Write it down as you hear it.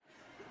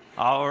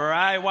All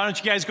right, why don't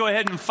you guys go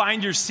ahead and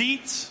find your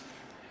seats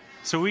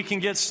so we can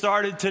get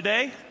started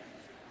today.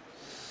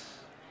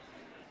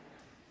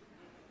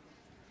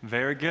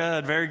 Very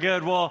good, very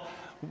good. Well,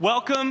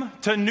 welcome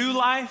to New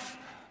Life.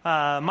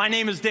 My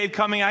name is Dave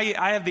Cumming.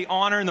 I have the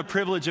honor and the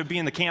privilege of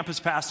being the campus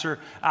pastor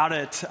out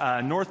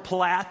at North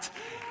Platte.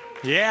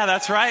 Yeah,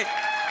 that's right.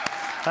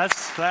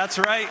 That's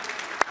right.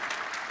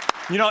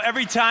 You know,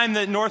 every time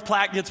that North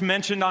Platte gets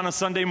mentioned on a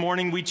Sunday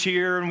morning, we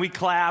cheer and we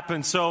clap.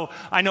 And so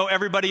I know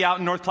everybody out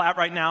in North Platte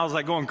right now is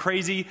like going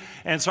crazy.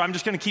 And so I'm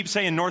just going to keep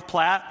saying North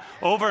Platte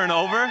over and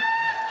over.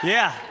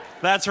 Yeah,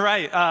 that's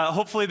right.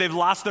 Hopefully they've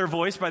lost their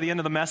voice by the end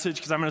of the message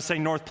because I'm going to say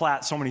North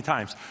Platte so many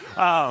times.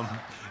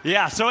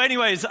 Yeah, so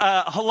anyways,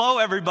 hello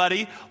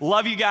everybody.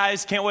 Love you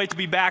guys. Can't wait to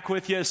be back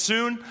with you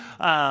soon.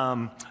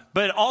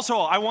 But also,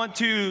 I want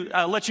to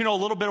let you know a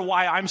little bit of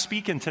why I'm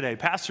speaking today.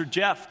 Pastor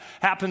Jeff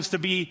happens to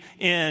be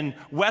in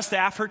West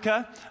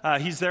Africa.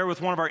 He's there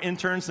with one of our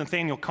interns,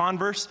 Nathaniel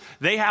Converse.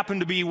 They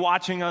happen to be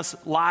watching us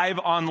live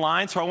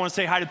online, so I want to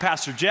say hi to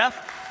Pastor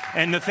Jeff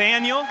and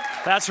Nathaniel.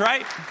 That's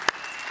right.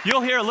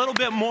 You'll hear a little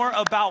bit more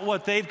about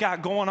what they've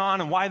got going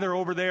on and why they're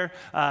over there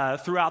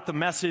throughout the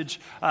message.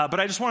 But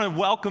I just want to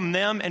welcome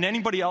them and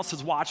anybody else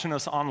that's watching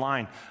us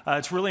online.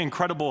 It's really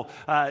incredible.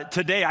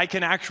 Today, I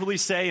can actually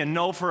say and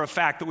know for a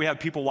fact that we have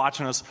people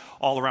watching us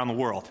all around the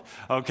world.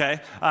 Okay?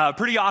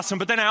 Pretty awesome.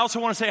 But then I also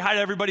want to say hi to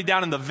everybody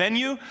down in the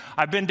venue.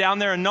 I've been down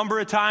there a number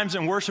of times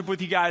and worship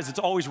with you guys. It's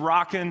always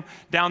rocking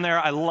down there.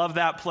 I love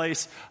that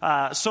place.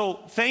 So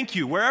thank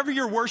you. Wherever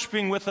you're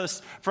worshiping with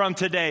us from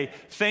today,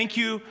 thank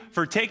you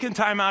for taking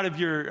time out of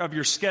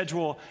your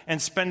schedule and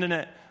spending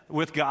it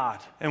with God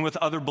and with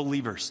other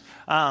believers.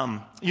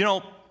 You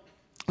know,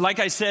 like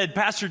I said,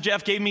 Pastor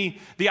Jeff gave me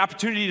the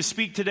opportunity to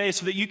speak today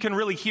so that you can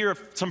really hear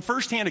some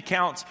firsthand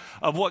accounts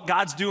of what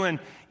God's doing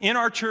in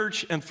our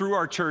church and through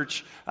our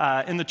church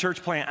in the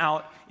church plant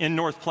out in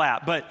North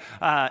Platte. But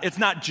it's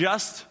not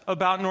just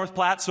about North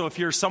Platte. So if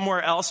you're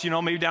somewhere else, you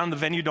know, maybe down in the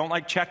venue, don't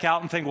like check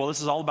out and think, well,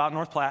 this is all about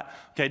North Platte.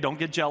 Okay, don't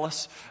get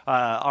jealous.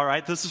 All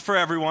right, this is for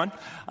everyone.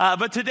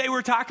 But today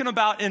we're talking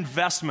about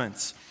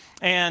investments.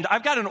 And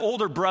I've got an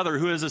older brother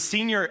who is a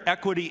senior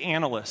equity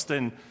analyst.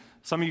 And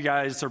some of you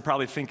guys are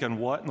probably thinking,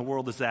 what in the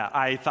world is that?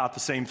 I thought the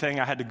same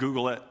thing. I had to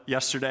Google it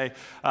yesterday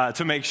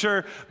to make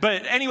sure.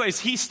 But anyways,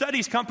 he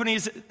studies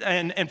companies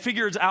and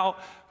figures out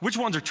which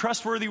ones are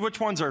trustworthy, which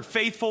ones are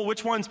faithful,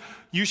 which ones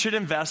you should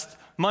invest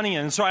money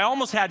in. So I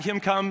almost had him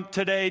come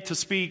today to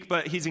speak,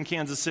 but he's in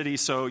Kansas City,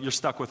 so you're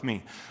stuck with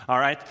me. All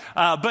right?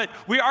 But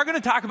we are going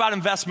to talk about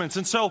investments.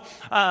 And so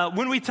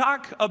when we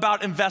talk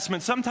about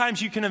investments,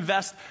 sometimes you can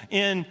invest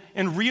in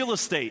real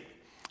estate.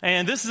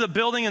 And this is a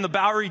building in the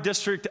Bowery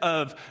district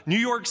of New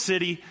York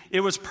City. It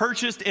was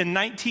purchased in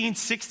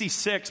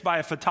 1966 by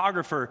a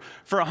photographer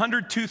for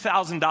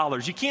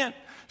 $102,000. You can't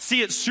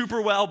see it super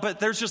well,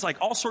 but there's just like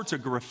all sorts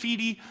of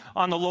graffiti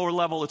on the lower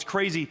level. It's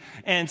crazy.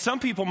 And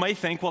some people may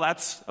think, well,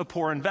 that's a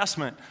poor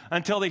investment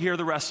until they hear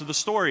the rest of the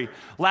story.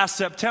 Last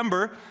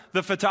September,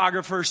 the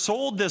photographer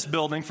sold this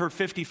building for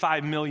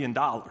 $55 million.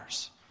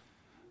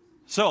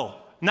 So,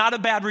 not a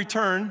bad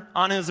return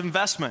on his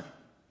investment.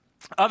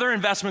 Other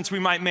investments we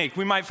might make.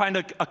 We might find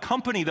a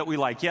company that we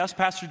like. Yes,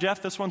 Pastor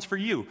Jeff, this one's for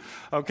you.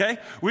 Okay?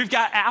 We've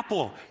got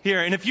Apple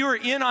here. And if you were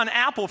in on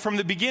Apple from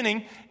the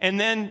beginning and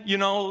then, you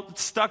know,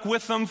 stuck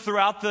with them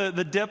throughout the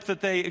dip that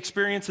they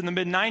experienced in the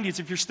mid-90s,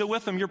 if you're still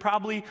with them, you're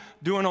probably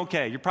doing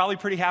okay. You're probably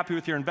pretty happy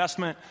with your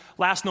investment.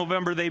 Last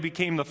November, they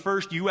became the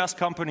first U.S.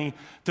 company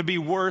to be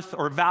worth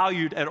or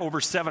valued at over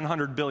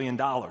 $700 billion.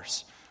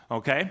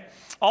 Okay?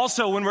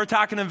 Also, when we're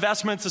talking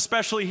investments,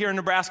 especially here in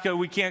Nebraska,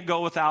 we can't go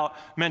without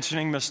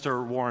mentioning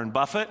Mr. Warren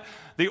Buffett,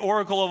 the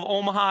Oracle of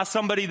Omaha,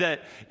 somebody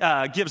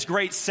that gives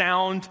great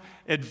sound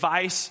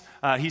advice.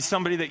 He's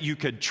somebody that you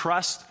could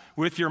trust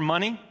with your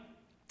money.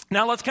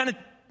 Now, let's kind of,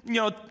 you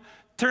know,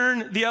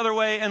 turn the other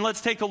way and let's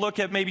take a look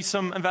at maybe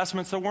some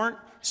investments that weren't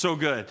so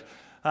good.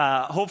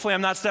 Hopefully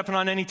I'm not stepping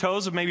on any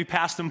toes of maybe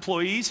past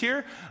employees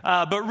here.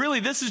 But really,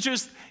 this is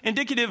just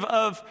indicative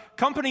of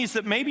companies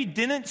that maybe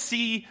didn't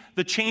see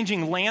the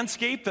changing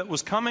landscape that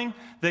was coming.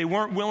 They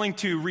weren't willing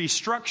to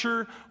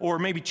restructure or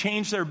maybe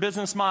change their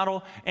business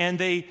model, and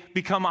they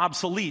become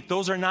obsolete.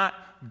 Those are not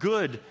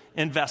good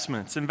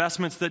investments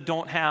that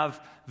don't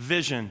have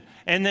vision.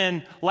 And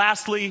then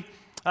lastly,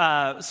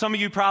 some of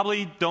you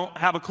probably don't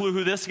have a clue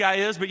who this guy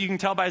is, but you can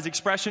tell by his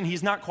expression,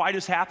 he's not quite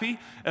as happy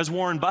as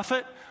Warren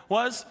Buffett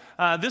was.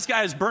 This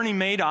guy is Bernie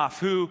Madoff,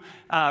 who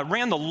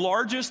ran the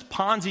largest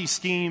Ponzi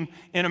scheme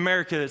in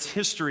America's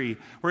history,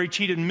 where he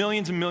cheated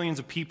millions and millions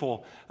of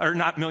people, or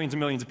not millions and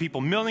millions of people,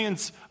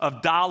 millions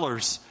of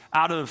dollars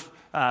out of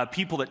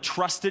people that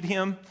trusted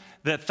him,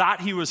 that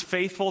thought he was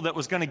faithful, that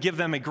was going to give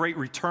them a great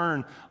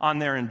return on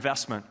their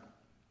investment.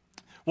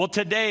 Well,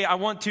 today I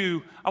want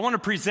to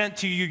present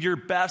to you your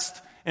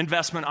best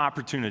investment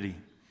opportunity.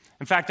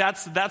 In fact,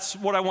 that's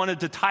what I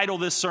wanted to title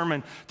this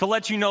sermon, to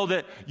let you know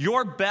that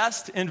your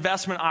best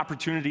investment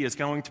opportunity is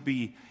going to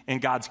be in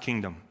God's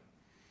kingdom.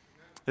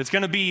 It's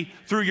going to be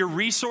through your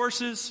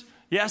resources,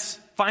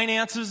 yes,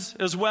 finances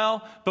as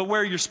well, but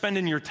where you're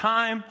spending your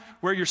time,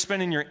 where you're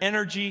spending your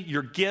energy,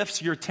 your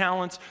gifts, your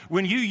talents.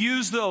 When you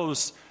use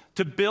those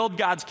to build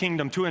God's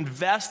kingdom, to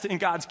invest in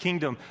God's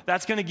kingdom,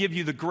 that's going to give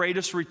you the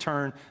greatest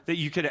return that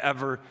you could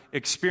ever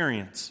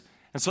experience.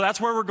 And so that's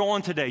where we're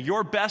going today.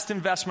 Your best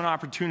investment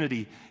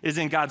opportunity is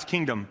in God's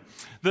kingdom.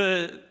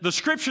 The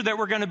scripture that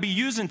we're going to be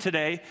using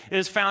today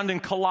is found in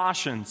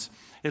Colossians.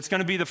 It's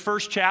going to be the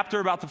first chapter,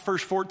 about the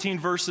first 14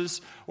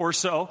 verses or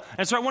so.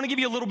 And so I want to give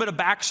you a little bit of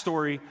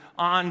backstory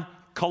on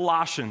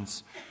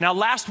Colossians. Now,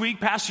 last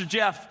week, Pastor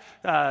Jeff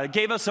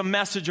gave us a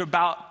message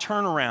about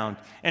turnaround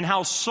and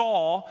how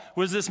Saul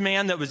was this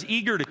man that was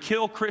eager to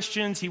kill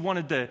Christians. He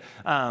wanted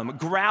to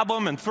grab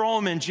them and throw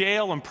them in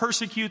jail and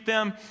persecute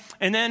them.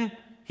 And then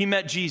he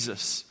met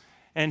Jesus,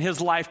 and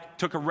his life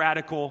took a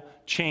radical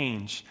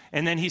change.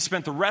 And then he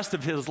spent the rest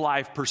of his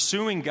life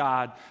pursuing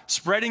God,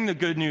 spreading the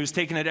good news,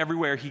 taking it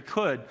everywhere he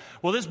could.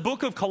 Well, this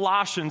book of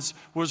Colossians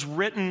was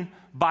written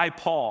by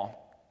Paul.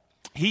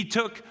 He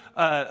took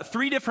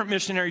 3 different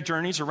missionary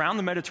journeys around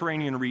the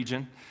Mediterranean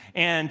region,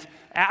 and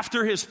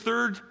after his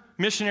third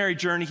missionary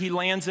journey, he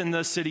lands in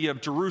the city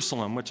of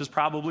Jerusalem, which is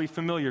probably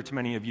familiar to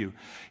many of you.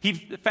 He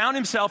found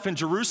himself in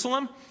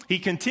Jerusalem. He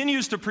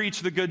continues to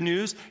preach the good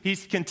news.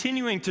 He's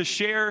continuing to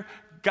share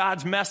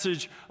God's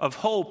message of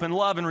hope and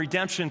love and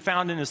redemption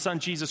found in his son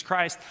Jesus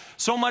Christ,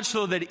 so much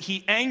so that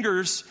he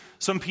angers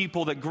some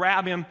people that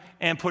grab him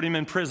and put him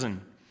in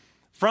prison.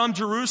 From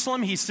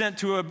Jerusalem, he's sent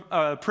to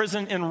a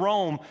prison in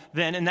Rome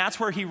then, and that's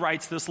where he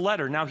writes this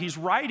letter. Now, he's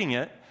writing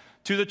it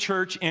to the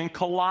church in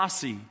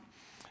Colossae.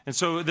 And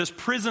so this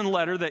prison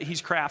letter that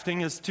he's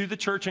crafting is to the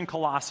church in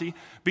Colossae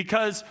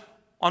because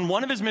on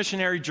one of his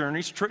missionary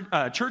journeys,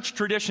 church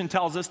tradition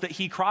tells us that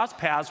he crossed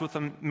paths with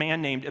a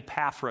man named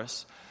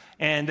Epaphras.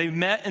 And they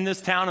met in this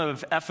town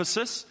of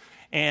Ephesus,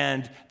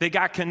 and they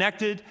got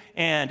connected,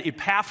 and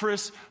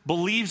Epaphras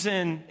believes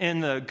in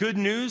the good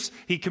news.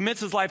 He commits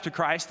his life to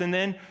Christ, and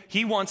then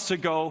he wants to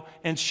go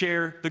and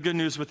share the good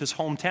news with his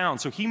hometown.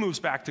 So he moves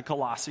back to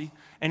Colossae,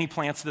 and he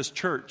plants this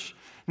church.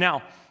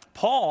 Now,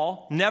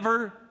 Paul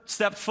never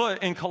stepped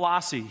foot in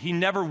Colossae. He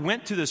never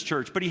went to this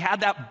church, but he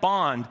had that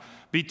bond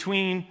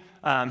between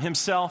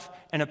himself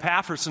and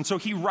Epaphras. And so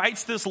he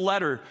writes this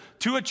letter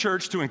to a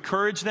church to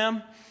encourage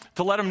them,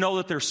 to let them know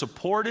that they're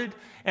supported,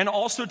 and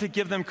also to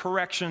give them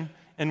correction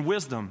and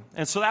wisdom.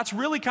 And so that's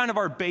really kind of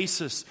our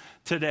basis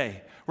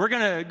today. We're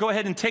going to go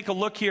ahead and take a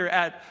look here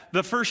at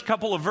the first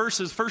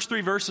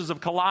 3 verses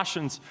of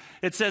Colossians.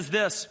 It says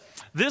this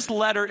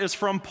letter is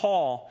from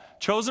Paul,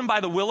 chosen by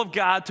the will of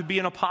God to be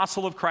an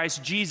apostle of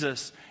Christ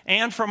Jesus,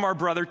 and from our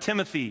brother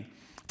Timothy.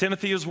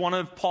 Timothy is one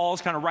of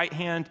Paul's kind of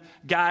right-hand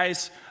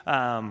guys.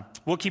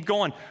 We'll keep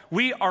going.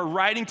 We are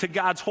writing to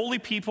God's holy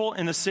people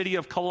in the city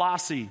of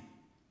Colossae,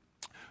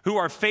 who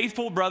are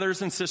faithful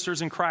brothers and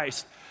sisters in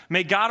Christ.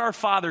 May God our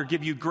Father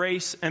give you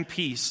grace and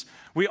peace.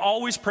 We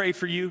always pray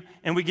for you,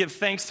 and we give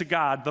thanks to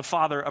God, the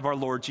Father of our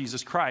Lord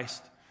Jesus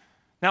Christ.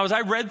 Now, as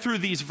I read through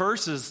these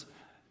verses,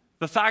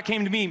 the thought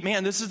came to me,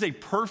 man, this is a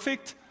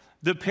perfect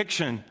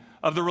depiction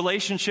of the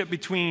relationship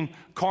between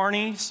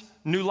Kearney's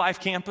New Life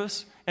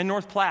Campus and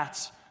North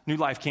Platte's New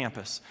Life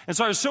Campus. And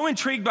so I was so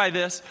intrigued by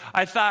this,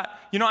 I thought,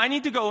 I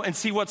need to go and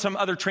see what some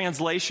other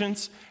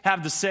translations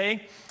have to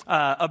say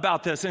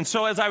about this. And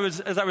so as I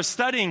was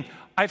studying,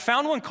 I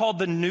found one called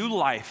the New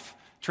Life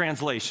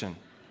Translation.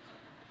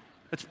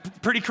 It's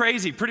pretty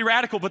crazy, pretty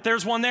radical, but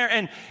there's one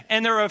there,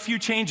 and there are a few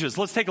changes.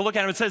 Let's take a look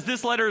at it. It says,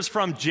 this letter is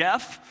from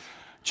Jeff,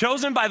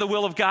 chosen by the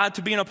will of God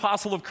to be an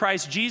apostle of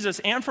Christ Jesus,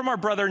 and from our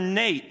brother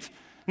Nate.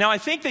 Now, I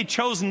think they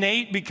chose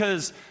Nate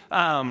because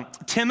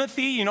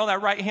Timothy,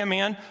 that right-hand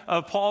man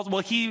of Paul's,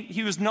 well,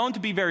 he was known to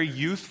be very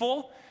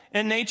youthful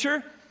in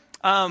nature.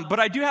 But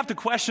I do have to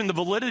question the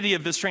validity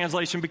of this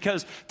translation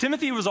because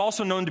Timothy was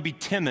also known to be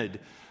timid.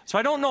 So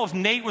I don't know if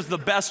Nate was the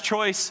best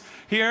choice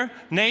here.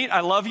 Nate, I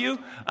love you.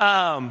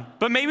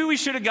 But maybe we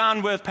should have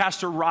gone with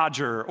Pastor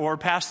Roger or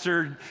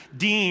Pastor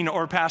Dean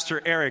or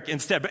Pastor Eric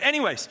instead. But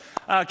anyways,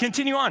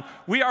 continue on.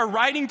 We are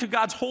writing to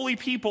God's holy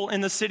people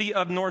in the city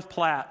of North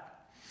Platte,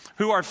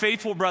 who are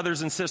faithful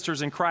brothers and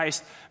sisters in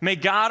Christ. May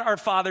God our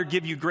Father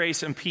give you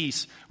grace and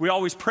peace. We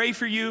always pray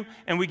for you,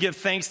 and we give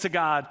thanks to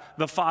God,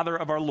 the Father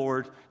of our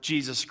Lord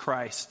Jesus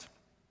Christ.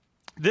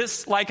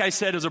 This, like I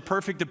said, is a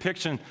perfect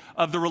depiction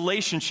of the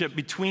relationship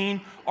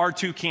between our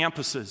two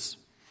campuses.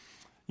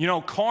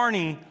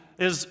 Kearney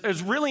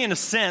is really, in a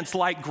sense,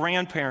 like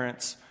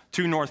grandparents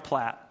to North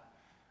Platte.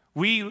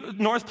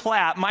 North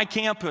Platte, my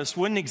campus,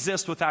 wouldn't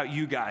exist without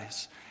you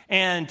guys.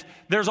 And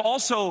there's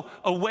also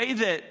a way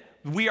that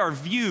we are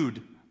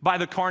viewed by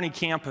the Kearney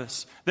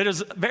campus that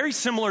is very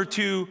similar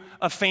to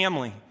a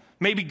family,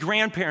 maybe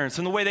grandparents,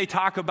 and the way they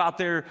talk about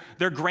their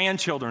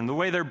grandchildren, the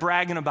way they're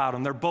bragging about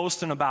them, they're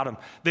boasting about them.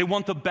 They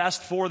want the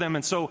best for them,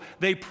 and so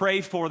they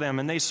pray for them,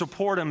 and they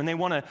support them, and they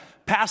want to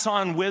pass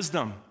on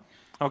wisdom,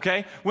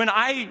 okay? When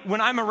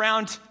I'm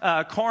around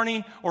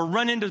Kearney or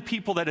run into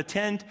people that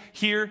attend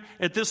here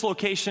at this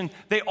location,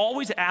 they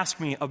always ask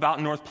me about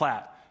North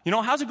Platte.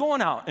 How's it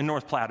going out in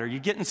North Platte? Are you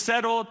getting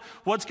settled?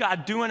 What's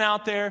God doing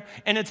out there?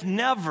 And it's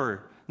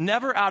never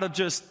never out of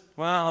just,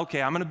 well,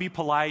 okay, I'm going to be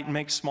polite and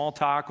make small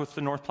talk with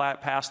the North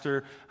Platte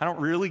pastor. I don't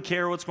really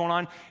care what's going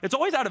on. It's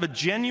always out of a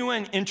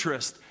genuine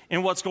interest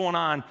in what's going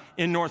on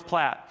in North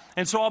Platte.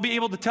 And so I'll be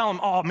able to tell them,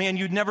 oh man,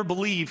 you'd never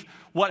believe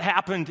what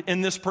happened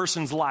in this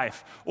person's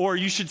life. Or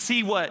you should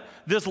see what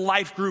this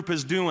life group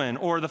is doing.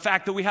 Or the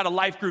fact that we had a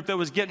life group that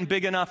was getting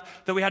big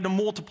enough that we had to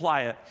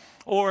multiply it.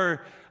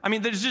 Or, I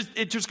mean,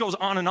 it just goes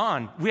on and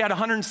on. We had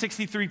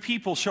 163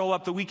 people show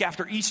up the week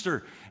after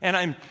Easter.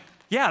 And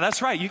yeah,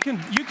 that's right. You can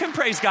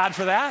praise God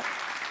for that.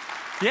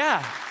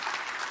 Yeah.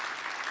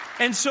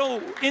 And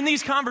so in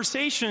these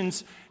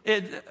conversations,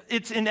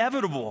 it's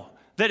inevitable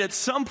that at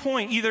some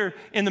point, either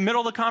in the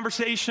middle of the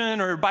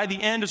conversation or by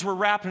the end as we're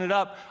wrapping it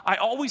up, I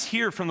always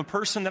hear from the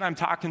person that I'm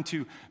talking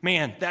to,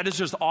 man, that is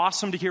just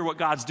awesome to hear what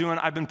God's doing.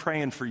 I've been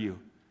praying for you.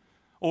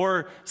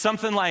 Or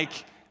something like,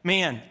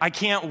 man, I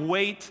can't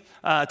wait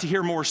to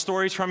hear more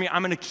stories from you.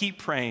 I'm going to keep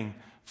praying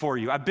for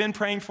you. I've been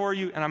praying for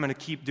you, and I'm going to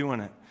keep doing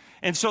it.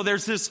 And so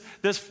there's this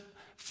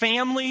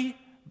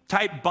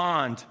family-type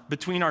bond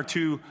between our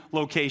two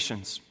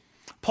locations.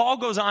 Paul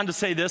goes on to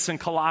say this in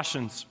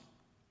Colossians.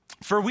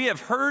 For we have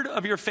heard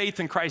of your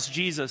faith in Christ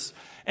Jesus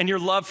and your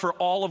love for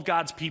all of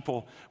God's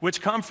people, which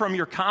come from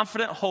your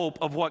confident hope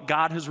of what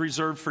God has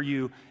reserved for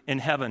you in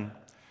heaven.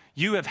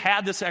 You have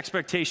had this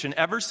expectation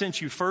ever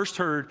since you first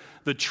heard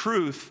the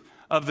truth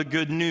of the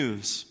good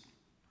news.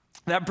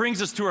 That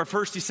brings us to our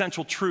first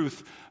essential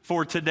truth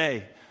for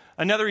today.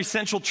 Another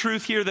essential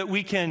truth here that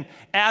we can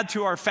add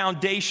to our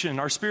foundation,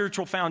 our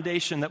spiritual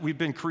foundation that we've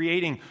been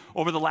creating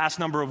over the last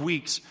number of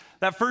weeks.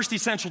 That first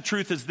essential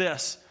truth is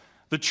this: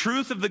 the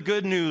truth of the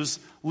good news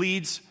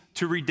leads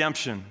to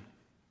redemption.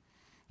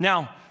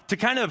 Now, to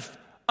kind of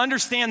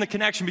understand the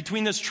connection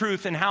between this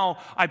truth and how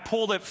I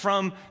pulled it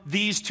from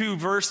these two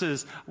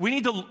verses, we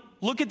need to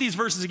look at these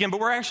verses again, but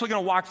we're actually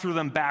going to walk through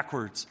them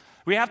backwards.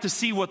 We have to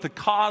see what the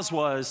cause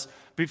was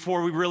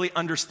before we really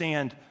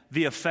understand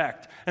the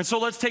effect. And so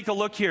let's take a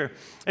look here.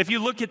 If you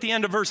look at the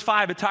end of verse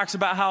 5, it talks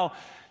about how,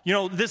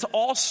 this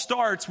all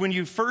starts when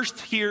you first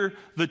hear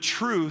the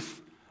truth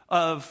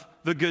of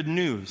the good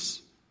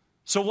news.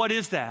 So what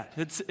is that?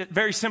 It's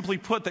very simply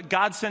put that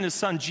God sent his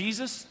son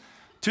Jesus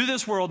to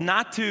this world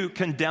not to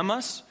condemn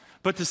us,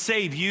 but to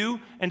save you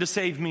and to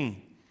save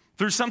me.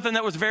 Through something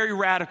that was very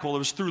radical. It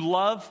was through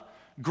love,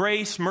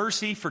 grace,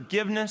 mercy,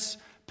 forgiveness,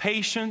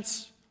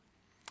 patience.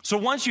 So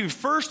once you've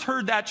first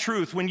heard that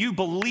truth, when you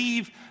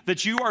believe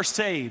that you are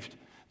saved,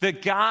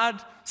 that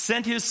God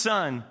sent his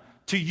son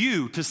to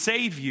you to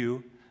save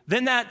you,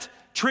 then that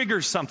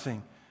triggers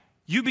something.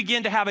 You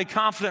begin to have a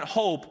confident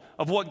hope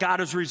of what God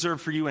has reserved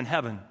for you in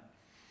heaven.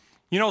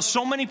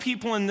 So many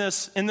people in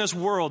this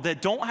world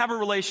that don't have a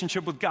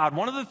relationship with God,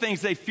 one of the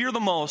things they fear the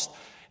most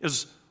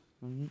is,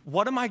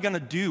 what am I going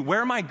to do?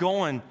 Where am I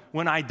going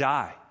when I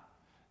die?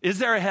 Is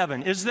there a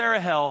heaven? Is there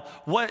a hell?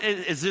 What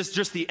is this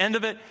just the end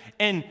of it?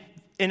 And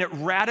it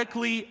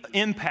radically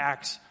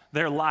impacts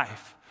their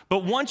life.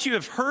 But once you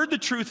have heard the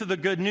truth of the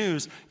good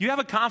news, you have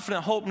a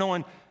confident hope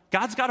knowing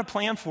God's got a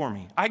plan for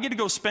me. I get to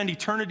go spend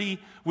eternity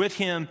with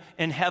him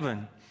in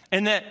heaven.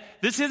 And that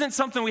this isn't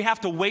something we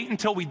have to wait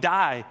until we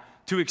die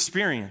to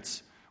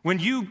experience. When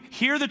you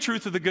hear the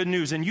truth of the good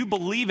news and you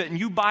believe it and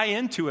you buy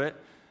into it,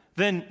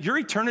 then your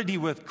eternity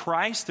with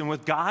Christ and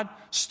with God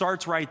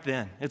starts right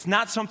then. It's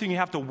not something you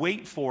have to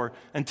wait for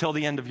until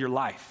the end of your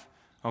life.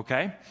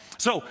 Okay?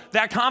 So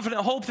that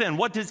confident hope then,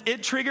 what does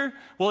it trigger?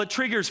 Well, it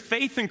triggers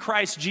faith in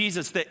Christ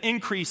Jesus that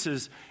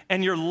increases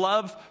and your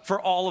love for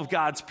all of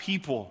God's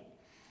people.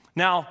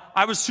 Now,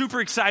 I was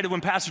super excited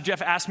when Pastor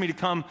Jeff asked me to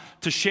come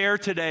to share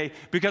today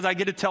because I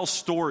get to tell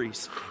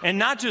stories. And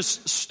not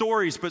just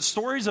stories, but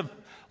stories of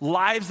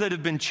lives that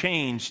have been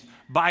changed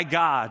by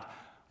God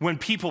when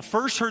people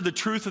first heard the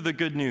truth of the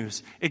good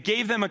news. It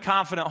gave them a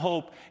confident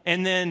hope,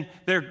 and then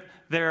their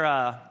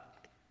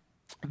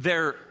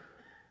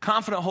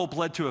confident hope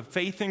led to a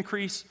faith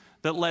increase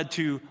that led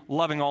to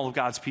loving all of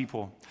God's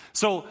people.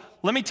 So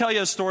let me tell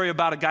you a story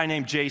about a guy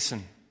named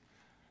Jason.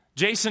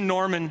 Jason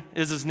Norman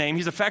is his name.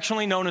 He's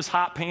affectionately known as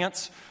Hot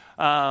Pants.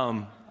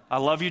 I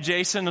love you,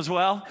 Jason, as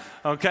well.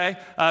 Okay?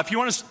 If you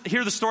want to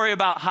hear the story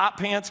about Hot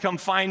Pants, come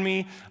find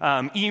me.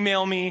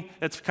 Email me.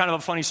 It's kind of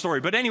a funny story.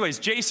 But anyways,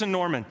 Jason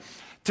Norman.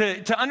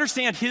 To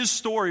understand his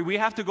story, we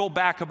have to go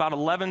back about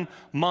 11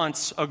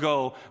 months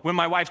ago when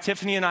my wife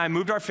Tiffany and I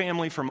moved our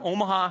family from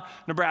Omaha,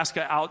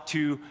 Nebraska, out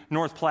to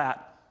North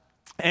Platte.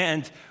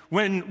 And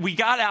when we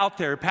got out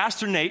there,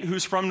 Pastor Nate,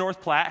 who's from North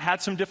Platte,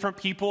 had some different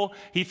people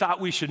he thought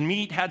we should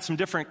meet, had some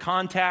different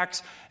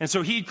contacts. And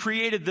so he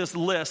created this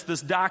list,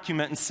 this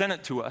document, and sent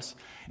it to us.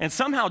 And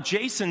somehow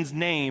Jason's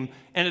name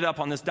ended up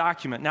on this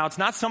document. Now, it's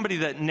not somebody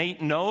that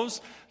Nate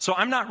knows, so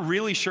I'm not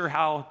really sure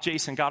how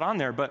Jason got on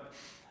there. But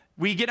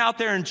we get out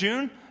there in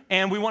June,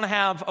 and we want to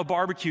have a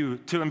barbecue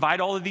to invite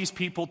all of these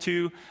people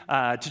to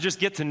just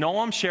get to know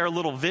them, share a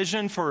little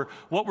vision for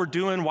what we're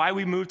doing, why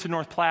we moved to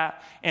North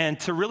Platte, and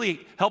to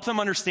really help them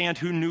understand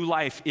who New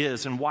Life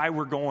is and why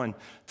we're going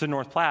to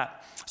North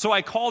Platte. So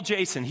I called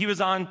Jason. He was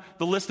on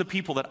the list of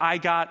people that I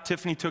got.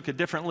 Tiffany took a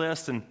different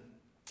list, and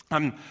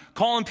I'm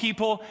calling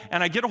people,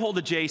 and I get a hold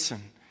of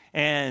Jason.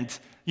 And,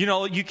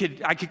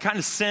 I could kind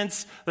of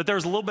sense that there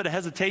was a little bit of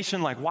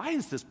hesitation, like, why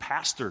is this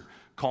pastor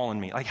calling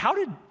me? Like, how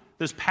did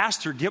this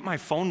pastor get my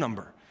phone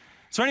number?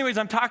 So anyways,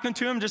 I'm talking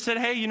to him, just said,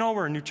 hey,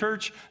 we're a new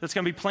church that's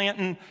going to be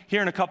planting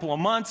here in a couple of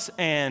months,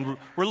 and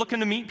we're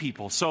looking to meet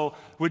people. So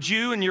would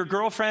you and your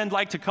girlfriend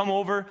like to come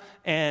over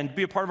and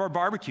be a part of our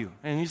barbecue?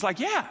 And he's like,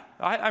 yeah,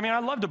 I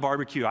love to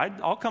barbecue.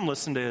 I'll come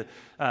listen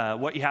to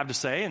what you have to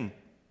say. And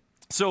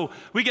so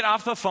we get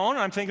off the phone,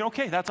 and I'm thinking,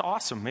 okay, that's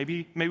awesome.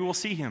 Maybe we'll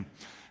see him.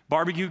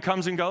 Barbecue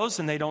comes and goes,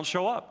 and they don't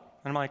show up.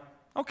 And I'm like,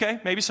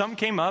 okay, maybe something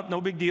came up, no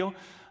big deal.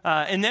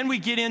 And then we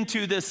get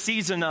into this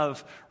season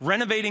of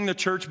renovating the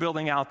church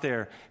building out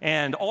there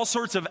and all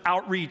sorts of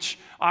outreach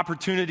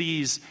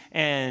opportunities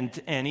and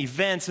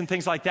events and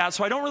things like that.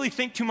 So I don't really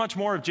think too much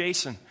more of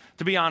Jason,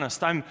 to be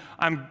honest. I'm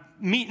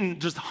meeting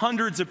just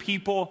hundreds of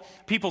people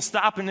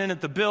stopping in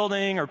at the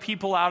building or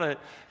people out at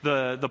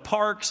the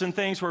parks and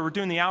things where we're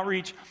doing the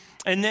outreach.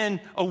 And then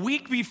a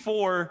week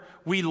before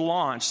we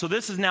launch, so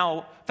this is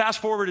now fast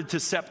forwarded to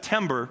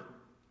September,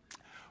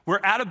 we're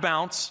at a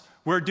bounce.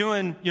 We're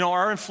doing,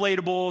 our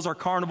inflatables, our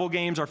carnival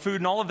games, our food,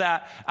 and all of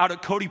that out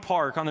at Cody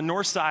Park on the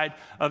north side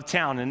of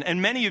town.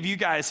 And many of you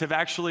guys have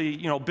actually,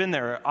 been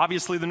there.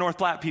 Obviously, the North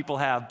Platte people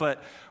have,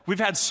 but we've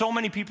had so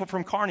many people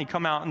from Kearney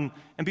come out and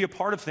be a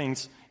part of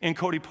things in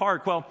Cody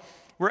Park. Well,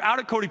 we're out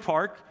at Cody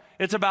Park.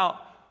 It's about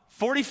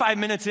 45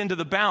 minutes into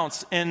the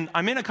bounce, and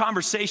I'm in a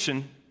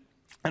conversation,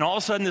 and all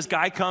of a sudden this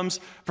guy comes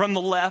from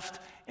the left,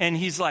 and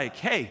he's like,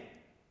 hey,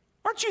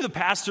 aren't you the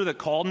pastor that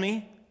called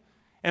me?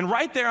 And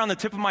right there on the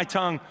tip of my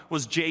tongue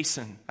was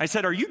Jason. I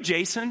said, are you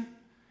Jason?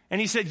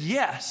 And he said,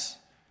 yes.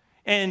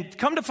 And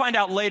come to find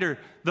out later,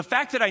 the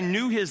fact that I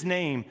knew his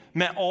name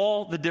meant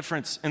all the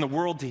difference in the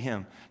world to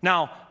him.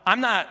 Now,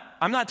 I'm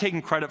not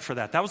taking credit for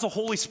that. That was the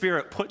Holy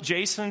Spirit put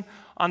Jason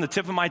on the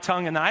tip of my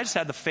tongue, and I just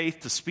had the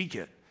faith to speak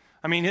it.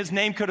 I mean, his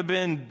name could have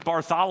been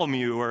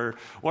Bartholomew or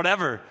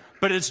whatever,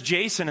 but it's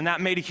Jason, and that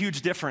made a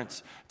huge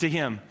difference to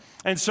him.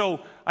 And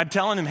so I'm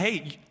telling him,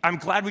 hey, I'm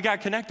glad we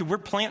got connected. We're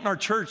planting our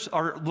church.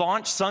 Our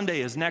launch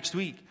Sunday is next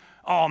week.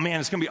 Oh, man,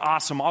 it's going to be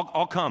awesome.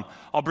 I'll come.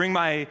 I'll bring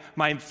my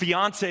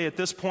fiance at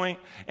this point,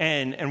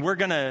 and we're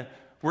going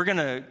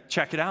to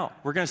check it out.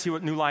 We're going to see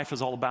what New Life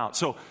is all about.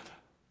 So,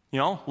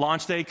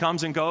 launch day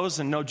comes and goes,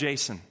 and no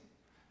Jason.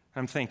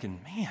 I'm thinking,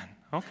 man,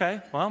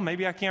 okay, well,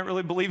 maybe I can't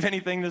really believe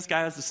anything this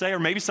guy has to say, or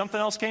maybe something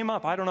else came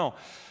up. I don't know.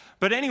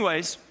 But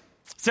anyways,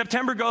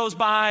 September goes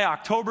by,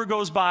 October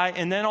goes by,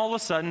 and then all of a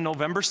sudden,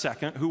 November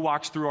 2nd, who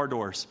walks through our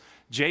doors?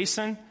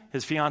 Jason,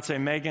 his fiancée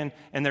Megan,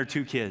 and their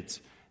 2 kids.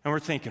 And we're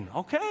thinking,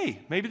 okay,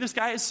 maybe this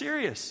guy is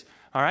serious,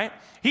 all right?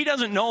 He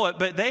doesn't know it,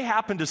 but they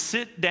happen to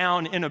sit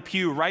down in a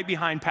pew right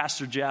behind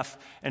Pastor Jeff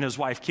and his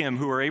wife Kim,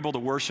 who were able to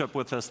worship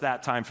with us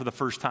that time for the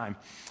first time.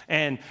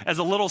 And as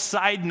a little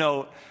side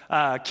note,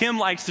 Kim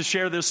likes to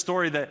share this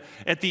story that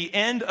at the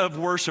end of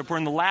worship, we're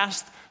in the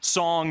last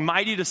song,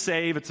 Mighty to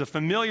Save. It's a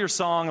familiar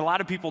song. A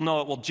lot of people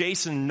know it. Well,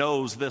 Jason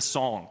knows this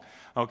song,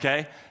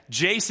 okay?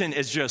 Jason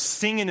is just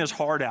singing his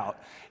heart out.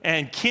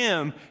 And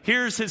Kim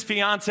hears his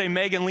fiancée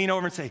Megan lean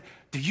over and say,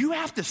 do you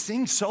have to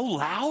sing so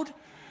loud?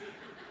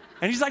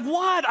 And he's like,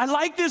 what? I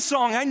like this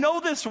song. I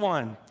know this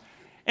one.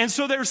 And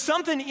so there's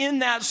something in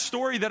that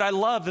story that I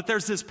love, that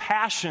there's this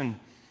passion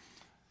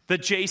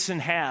that Jason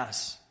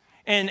has.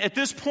 And at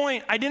this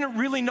point, I didn't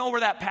really know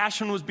where that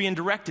passion was being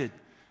directed,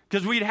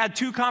 because we'd had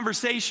 2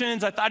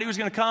 conversations. I thought he was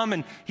going to come,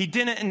 and he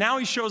didn't. And now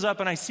he shows up,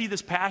 and I see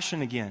this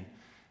passion again.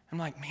 I'm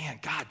like, man,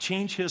 God,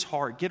 change his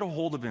heart. Get a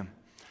hold of him.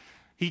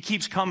 He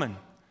keeps coming.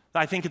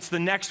 I think it's the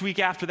next week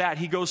after that,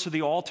 he goes to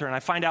the altar, and I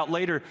find out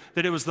later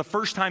that it was the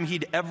first time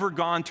he'd ever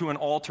gone to an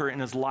altar in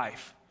his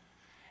life.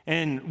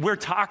 And we're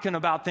talking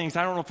about things.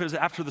 I don't know if it was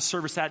after the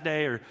service that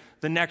day or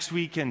the next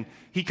week, and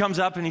he comes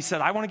up and he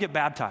said, I want to get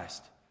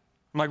baptized.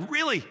 I'm like,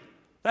 really?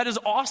 That is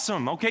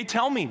awesome. Okay,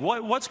 tell me,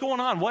 what's going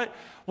on?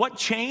 What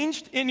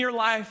changed in your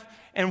life,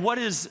 and what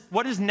is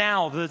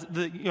now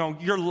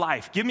your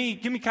life? Give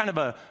me kind of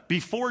a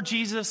before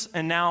Jesus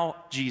and now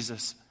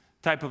Jesus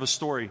type of a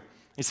story.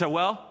 He said,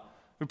 well,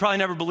 we probably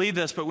never believe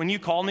this, but when you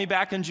called me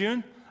back in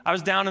June, I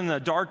was down in the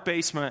dark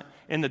basement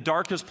in the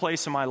darkest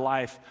place in my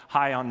life,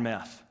 high on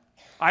meth.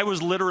 I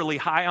was literally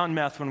high on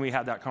meth when we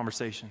had that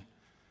conversation.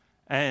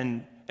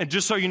 And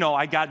just so you know,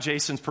 I got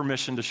Jason's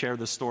permission to share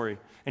this story.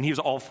 And he was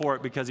all for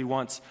it because he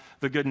wants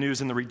the good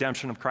news and the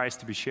redemption of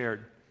Christ to be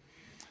shared.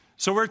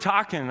 So we're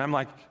talking, and I'm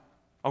like,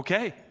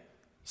 okay,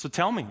 so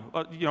tell me,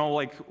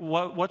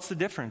 what's the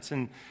difference?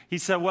 And he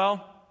said,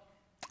 well,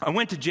 I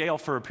went to jail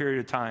for a period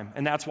of time,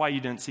 and that's why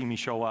you didn't see me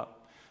show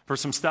up, for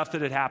some stuff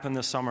that had happened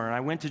this summer. And I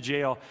went to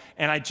jail,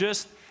 and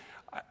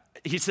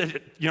he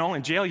said,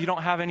 in jail you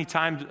don't have any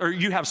time, or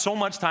you have so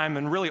much time,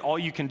 and really all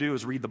you can do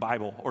is read the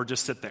Bible or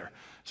just sit there.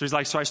 So he's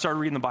like, so I started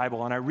reading the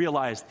Bible, and I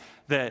realized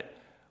that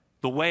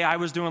the way I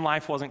was doing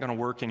life wasn't going to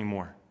work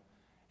anymore.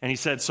 And he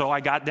said, so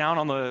I got down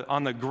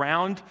on the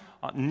ground,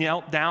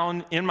 knelt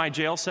down in my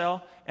jail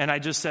cell, and I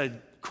just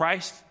said,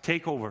 Christ,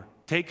 take over,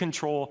 take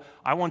control.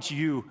 I want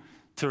you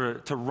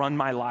to run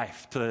my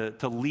life,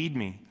 to lead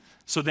me.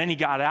 So then he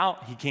got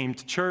out, he came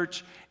to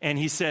church, and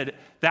he said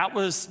that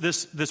was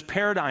this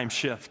paradigm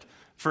shift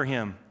for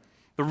him.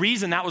 The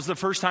reason that was the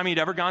first time he'd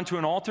ever gone to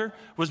an altar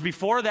was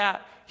before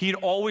that, he'd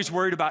always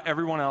worried about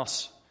everyone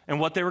else and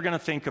what they were going to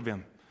think of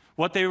him.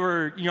 What they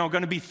were, going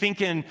to be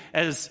thinking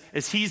as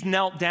he's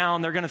knelt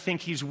down, they're going to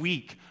think he's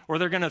weak, or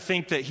they're going to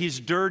think that he's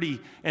dirty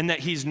and that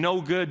he's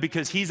no good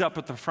because he's up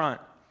at the front.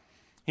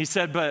 He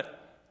said,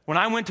 but when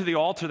I went to the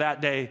altar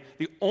that day,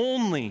 the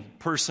only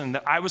person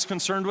that I was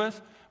concerned with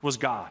was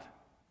God.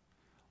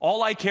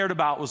 All I cared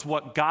about was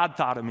what God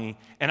thought of me,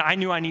 and I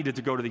knew I needed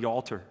to go to the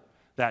altar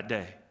that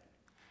day.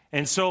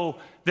 And so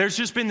there's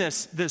just been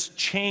this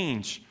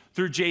change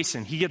through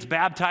Jason. He gets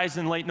baptized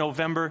in late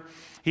November.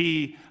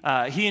 He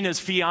and his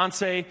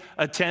fiance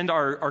attend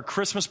our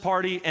Christmas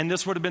party, and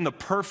this would have been the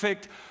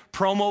perfect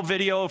promo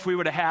video if we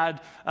would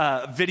have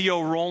had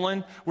video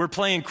rolling. We're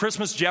playing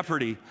Christmas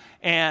Jeopardy,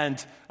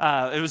 and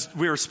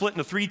we were split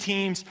into 3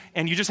 teams,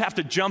 and you just have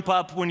to jump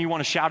up when you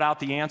want to shout out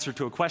the answer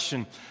to a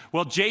question.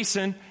 Well,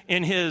 Jason,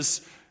 in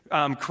his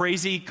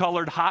crazy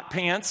colored hot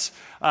pants,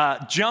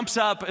 jumps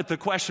up at the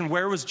question,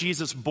 where was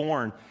Jesus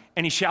born?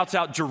 And he shouts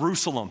out,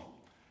 Jerusalem.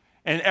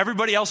 And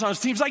everybody else on his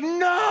team's like,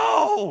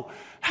 no!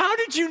 How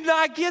did you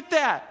not get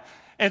that?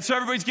 And so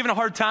everybody's giving a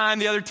hard time.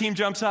 The other team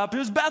jumps up. It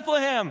was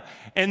Bethlehem.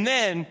 And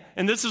then,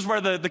 and this is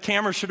where the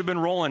camera should have been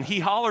rolling, he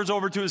hollers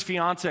over to his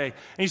fiance. And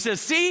he says,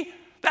 see?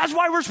 That's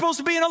why we're supposed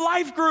to be in a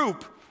life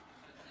group.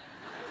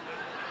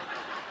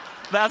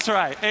 That's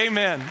right.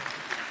 Amen.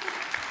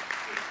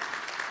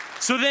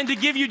 So then to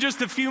give you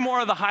just a few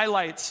more of the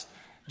highlights,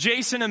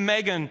 Jason and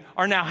Megan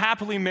are now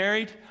happily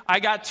married. I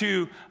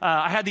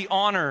had the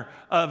honor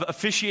of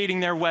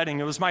officiating their wedding.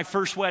 It was my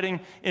first wedding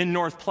in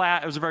North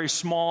Platte. It was a very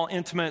small,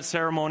 intimate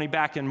ceremony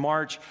back in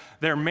March.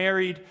 They're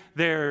married.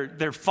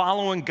 They're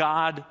following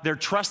God. They're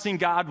trusting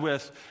God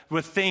with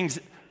things,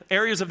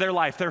 areas of their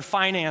life, their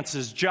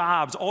finances,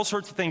 jobs, all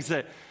sorts of things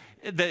that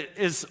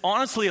is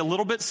honestly a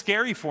little bit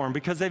scary for them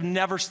because they've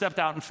never stepped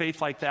out in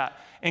faith like that.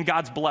 And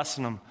God's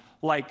blessing them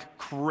like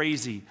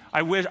crazy.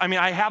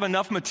 I have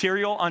enough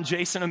material on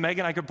Jason and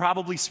Megan. I could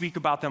probably speak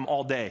about them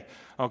all day,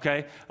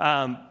 okay?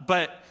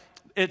 But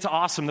it's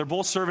awesome. They're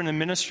both serving in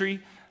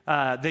ministry.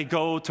 They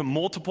go to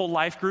multiple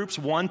life groups,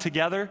 one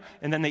together,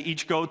 and then they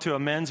each go to a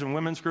men's and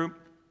women's group.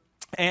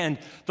 And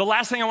the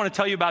last thing I want to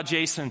tell you about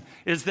Jason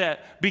is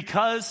that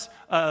because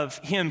of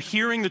him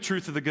hearing the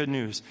truth of the good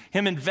news,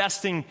 him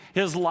investing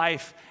his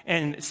life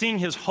and seeing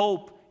his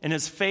hope and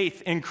his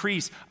faith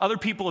increase, other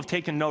people have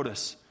taken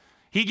notice.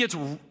 He gets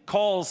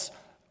calls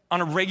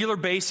on a regular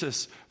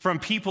basis from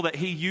people that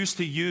he used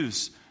to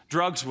use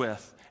drugs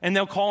with. And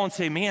they'll call and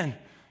say, man,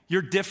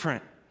 you're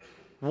different.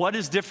 What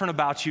is different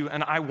about you?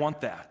 And I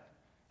want that.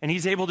 And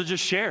he's able to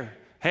just share,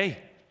 hey,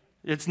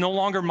 it's no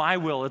longer my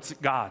will, it's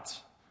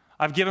God's.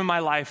 I've given my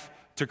life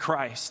to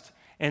Christ.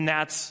 And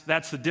that's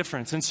the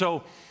difference. And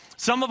so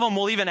some of them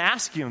will even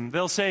ask him,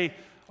 they'll say,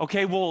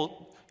 okay,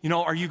 well,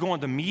 are you going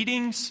to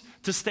meetings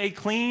to stay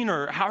clean?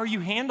 Or how are you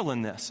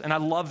handling this? And I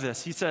love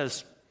this. He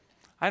says,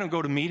 I don't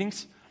go to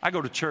meetings, I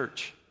go to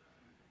church.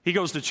 He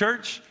goes to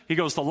church, he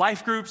goes to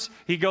life groups,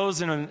 he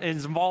goes and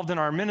is involved in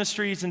our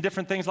ministries and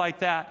different things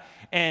like that,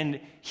 and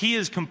he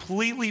has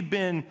completely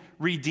been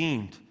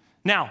redeemed.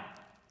 Now,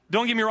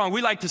 don't get me wrong,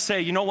 we like to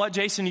say, you know what,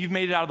 Jason, you've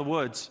made it out of the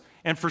woods.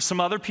 And for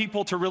some other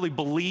people to really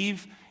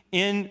believe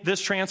in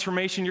this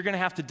transformation, you're going to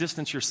have to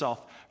distance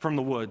yourself from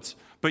the woods.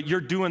 But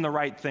you're doing the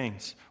right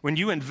things. When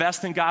you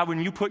invest in God,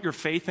 when you put your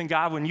faith in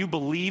God, when you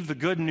believe the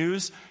good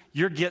news,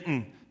 you're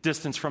getting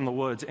distance from the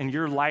woods, and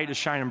your light is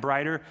shining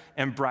brighter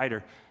and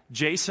brighter.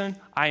 Jason,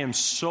 I am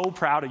so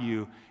proud of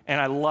you, and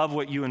I love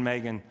what you and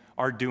Megan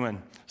are doing.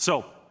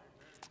 So,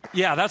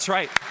 yeah, that's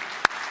right.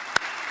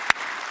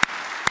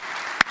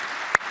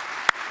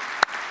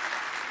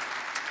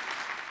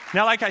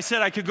 Now, like I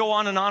said, I could go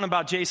on and on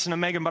about Jason and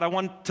Megan, but I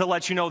want to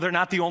let you know they're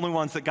not the only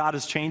ones that God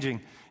is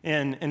changing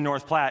in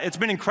North Platte. It's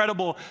been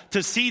incredible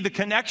to see the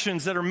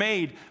connections that are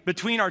made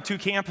between our 2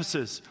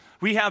 campuses.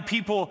 We have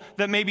people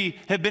that maybe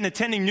have been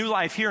attending New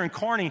Life here in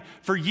Kearney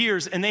for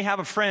years, and they have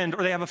a friend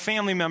or they have a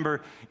family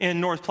member in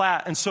North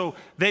Platte. And so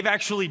they've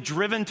actually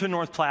driven to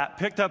North Platte,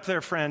 picked up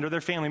their friend or their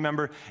family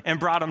member,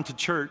 and brought them to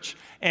church.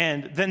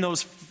 And then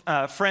those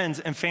friends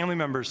and family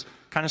members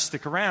kind of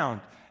stick around,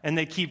 and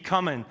they keep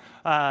coming.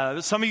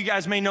 Some of you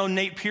guys may know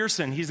Nate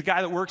Pearson. He's the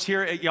guy that works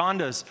here at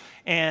Yondas.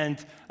 And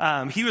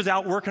he was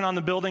out working on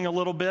the building a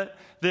little bit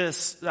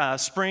this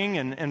spring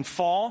and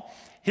fall.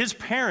 His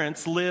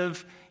parents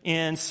live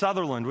in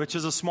Sutherland, which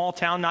is a small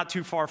town not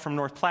too far from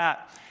North Platte.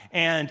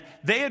 And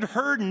they had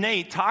heard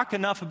Nate talk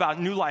enough about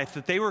New Life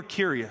that they were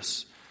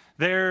curious.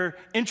 Their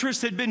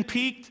interest had been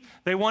piqued.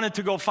 They wanted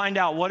to go find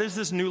out, what is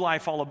this New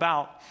Life all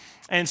about?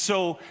 And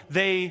so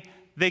they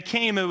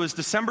came. It was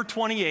December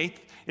 28th.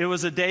 It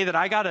was a day that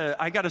I got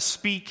to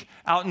speak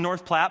out in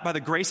North Platte. By the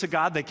grace of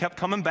God, they kept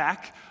coming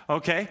back.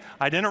 Okay,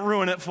 I didn't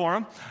ruin it for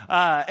them.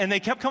 And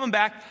they kept coming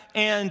back,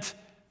 and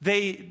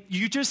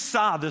you just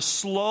saw the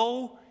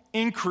slow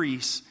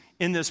increase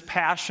in this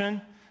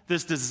passion,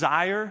 this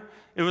desire.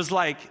 It was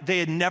like they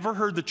had never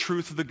heard the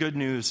truth of the good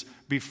news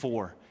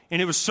before.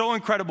 And it was so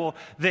incredible.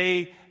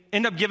 They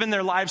end up giving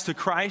their lives to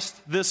Christ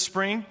this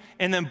spring,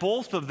 and then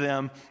both of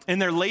them in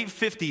their late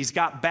 50s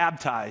got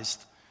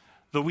baptized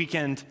the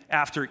weekend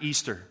after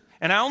Easter.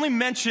 And I only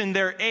mentioned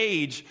their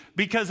age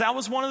because that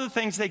was one of the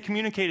things they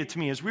communicated to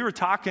me as we were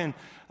talking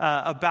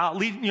about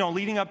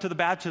leading up to the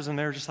baptism.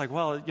 They were just like,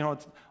 well,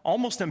 it's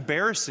almost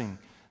embarrassing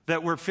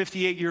that we're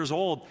 58 years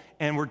old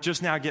and we're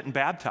just now getting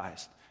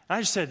baptized. And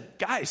I just said,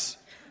 guys,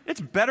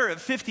 it's better at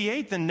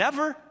 58 than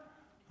never,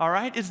 all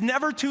right? It's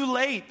never too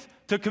late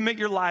to commit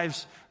your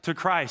lives to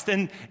Christ.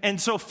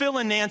 And so Phil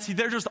and Nancy,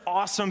 they're just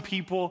awesome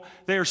people.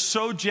 They are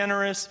so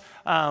generous.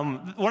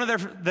 One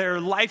of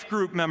their life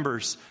group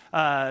members,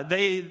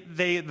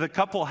 the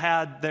couple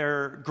had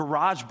their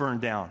garage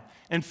burned down.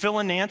 And Phil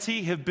and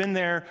Nancy have been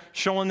there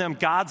showing them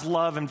God's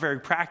love in very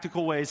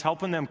practical ways,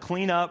 helping them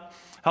clean up,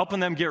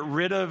 helping them get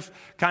rid of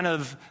kind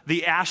of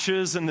the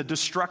ashes and the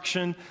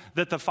destruction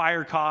that the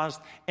fire caused.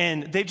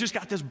 And they've just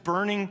got this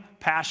burning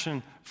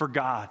passion for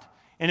God.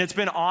 And it's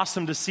been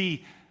awesome to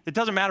see. It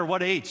doesn't matter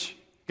what age,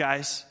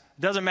 guys.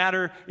 It doesn't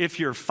matter if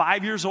you're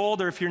 5 years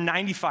old or if you're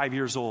 95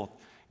 years old.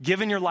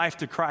 Giving your life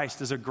to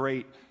Christ is a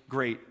great,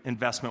 great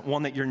investment,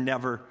 one that you're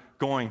never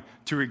going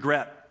to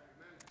regret.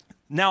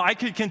 Now, I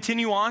could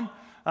continue on.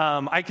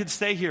 I could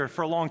stay here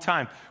for a long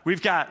time.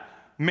 We've got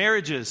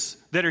marriages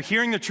that are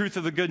hearing the truth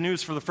of the good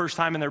news for the first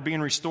time, and they're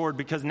being restored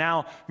because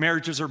now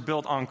marriages are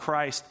built on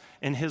Christ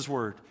and His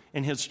Word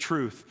and His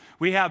truth.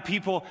 We have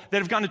people that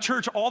have gone to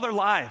church all their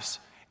lives,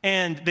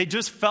 and they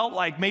just felt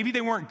like maybe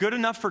they weren't good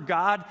enough for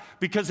God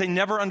because they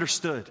never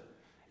understood.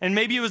 And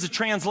maybe it was a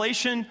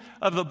translation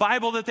of the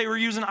Bible that they were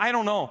using, I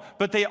don't know.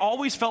 But they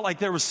always felt like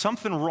there was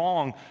something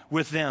wrong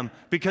with them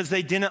because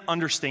they didn't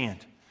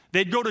understand.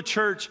 They'd go to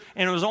church,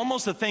 and it was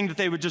almost a thing that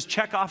they would just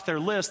check off their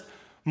list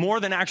more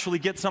than actually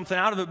get something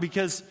out of it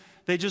because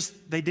they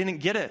didn't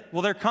get it.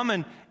 Well, they're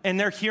coming, and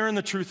they're hearing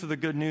the truth of the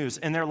good news,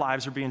 and their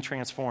lives are being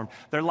transformed.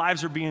 Their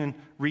lives are being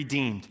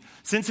redeemed.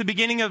 Since the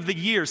beginning of the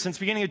year, since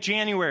the beginning of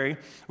January,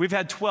 we've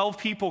had 12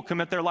 people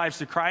commit their lives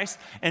to Christ,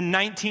 and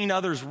 19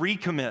 others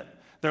recommit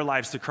their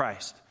lives to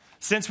Christ.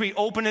 Since we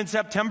opened in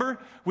September,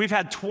 we've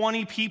had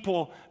 20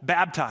 people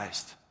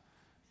baptized.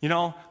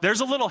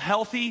 There's a little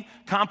healthy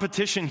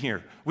competition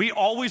here. We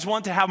always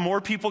want to have more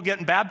people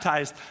getting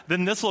baptized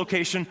than this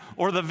location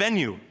or the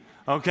venue.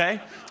 Okay?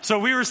 So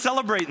we were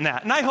celebrating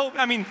that.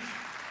 And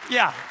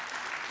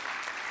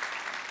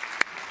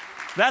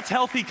that's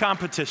healthy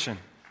competition.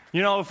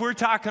 If we're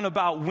talking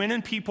about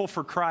winning people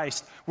for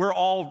Christ, we're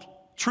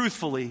all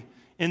truthfully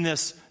in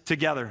this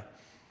together.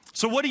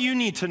 So what do you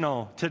need to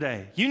know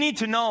today? You need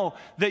to know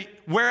that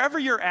wherever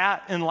you're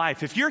at in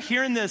life, if you're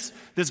hearing this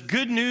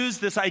good news,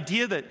 this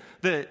idea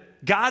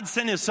that God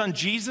sent His Son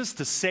Jesus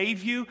to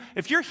save you,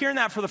 if you're hearing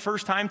that for the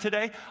first time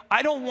today,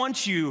 I don't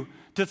want you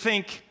to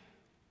think,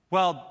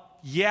 well,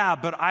 yeah,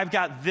 but I've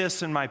got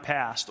this in my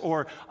past,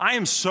 or I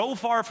am so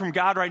far from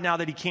God right now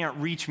that He can't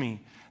reach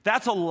me.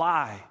 That's a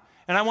lie.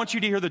 And I want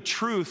you to hear the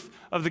truth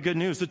of the good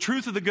news. The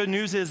truth of the good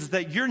news is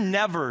that you're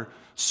never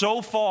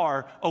so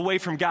far away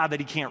from God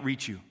that He can't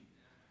reach you.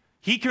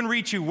 He can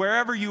reach you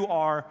wherever you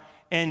are,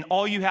 and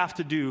all you have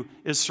to do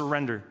is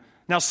surrender.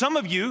 Now, some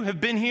of you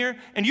have been here,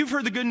 and you've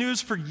heard the good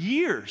news for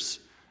years,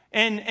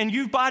 and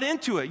you've bought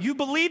into it. You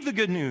believe the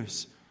good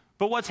news.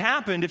 But what's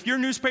happened, if your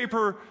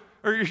newspaper,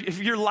 or if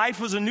your life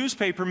was a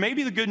newspaper,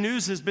 maybe the good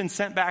news has been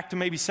sent back to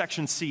maybe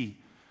section C,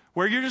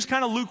 where you're just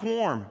kind of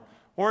lukewarm,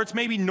 or it's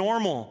maybe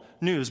normal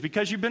news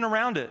because you've been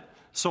around it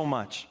so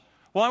much.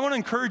 Well, I want to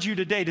encourage you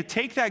today to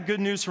take that good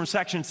news from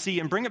section C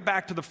and bring it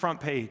back to the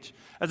front page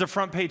as a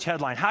front page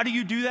headline. How do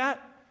you do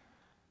that?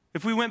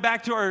 If we went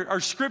back to our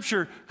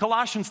scripture,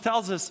 Colossians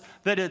tells us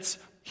that it's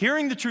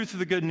hearing the truth of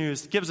the good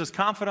news gives us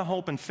confident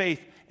hope and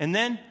faith, and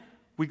then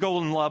we go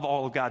and love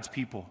all of God's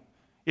people.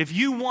 If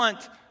you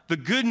want the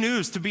good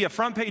news to be a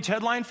front page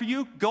headline for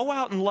you, go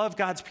out and love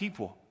God's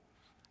people.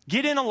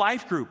 Get in a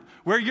life group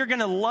where you're going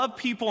to love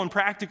people in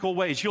practical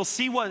ways. You'll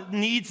see what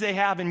needs they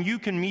have, and you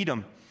can meet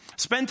them.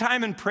 Spend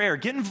time in prayer.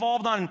 Get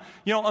involved on,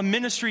 a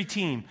ministry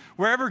team,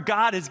 wherever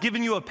God has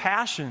given you a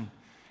passion.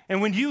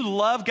 And when you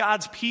love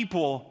God's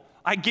people,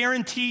 I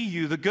guarantee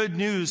you the good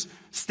news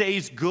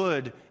stays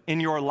good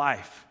in your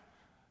life.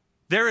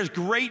 There is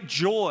great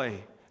joy,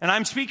 and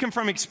I'm speaking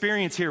from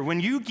experience here. When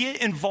you get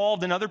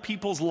involved in other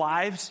people's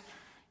lives,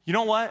 you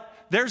know what?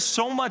 There's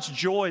so much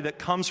joy that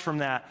comes from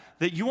that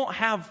you won't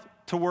have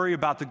to worry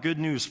about the good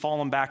news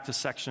falling back to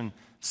section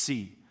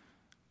C.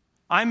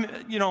 I'm,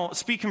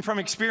 speaking from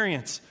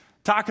experience.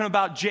 Talking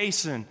about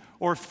Jason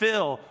or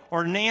Phil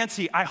or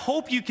Nancy, I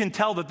hope you can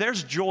tell that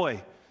there's joy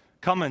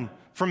coming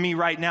from me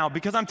right now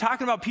because I'm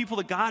talking about people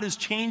that God is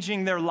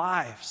changing their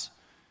lives.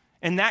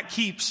 And that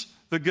keeps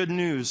the good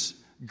news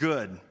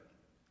good.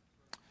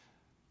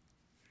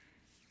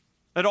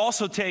 It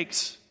also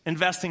takes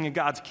investing in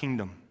God's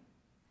kingdom.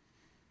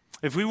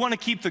 If we want to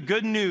keep the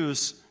good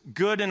news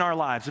good in our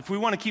lives, if we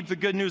want to keep the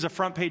good news a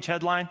front page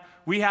headline,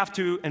 we have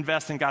to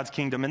invest in God's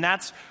kingdom. And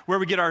that's where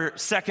we get our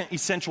second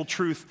essential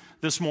truth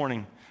this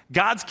morning.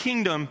 God's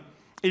kingdom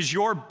is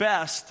your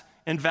best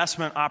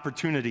investment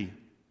opportunity.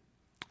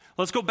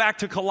 Let's go back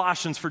to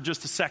Colossians for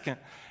just a second.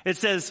 It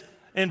says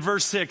in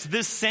verse 6,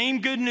 this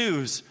same good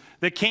news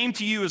that came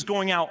to you is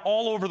going out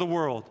all over the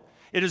world.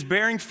 It is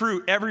bearing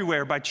fruit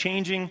everywhere by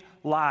changing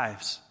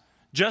lives.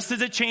 Just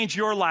as it changed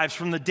your lives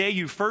from the day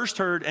you first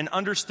heard and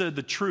understood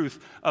the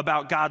truth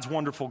about God's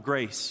wonderful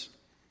grace.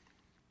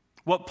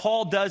 What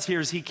Paul does here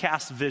is he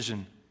casts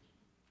vision.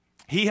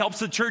 He helps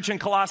the church in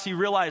Colossae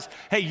realize,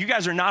 hey, you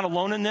guys are not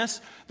alone in this.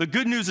 The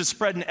good news is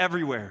spreading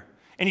everywhere.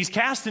 And he's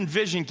casting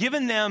vision,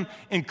 giving them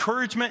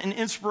encouragement and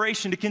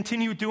inspiration to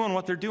continue doing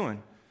what they're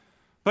doing.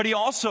 But he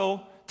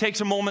also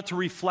takes a moment to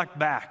reflect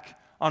back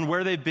on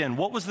where they've been.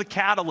 What was the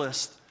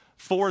catalyst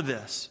for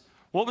this?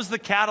 What was the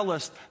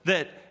catalyst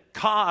that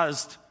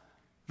caused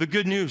the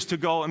good news to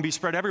go and be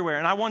spread everywhere?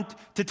 And I want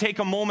to take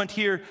a moment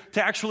here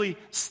to actually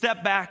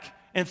step back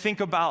and think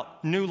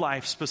about New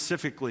Life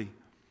specifically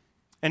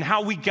and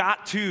how we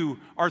got to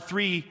our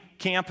 3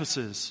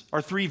 campuses,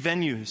 our 3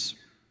 venues.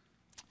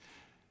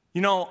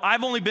 You know,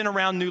 I've only been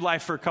around New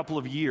Life for a couple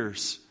of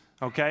years,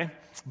 okay?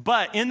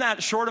 But in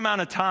that short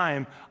amount of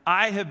time,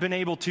 I have been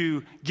able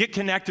to get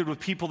connected with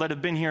people that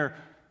have been here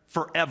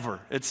forever,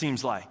 it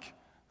seems like,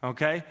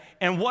 okay?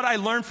 And what I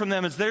learned from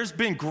them is there's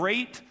been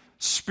great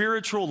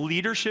spiritual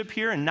leadership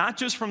here, and not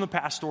just from the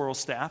pastoral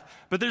staff,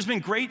 but there's been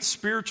great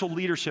spiritual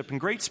leadership and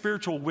great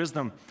spiritual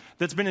wisdom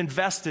that's been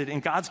invested in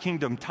God's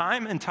kingdom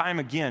time and time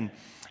again.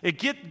 It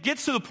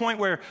gets to the point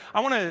where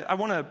I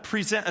want to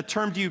present a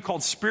term to you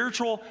called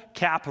spiritual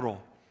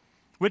capital,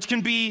 which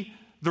can be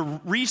the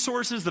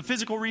resources, the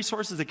physical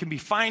resources. It can be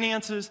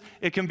finances.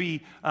 It can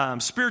be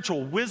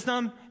spiritual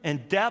wisdom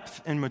and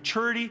depth and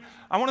maturity.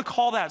 I want to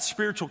call that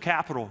spiritual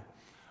capital.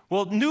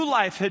 Well, New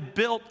Life had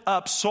built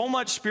up so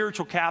much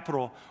spiritual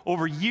capital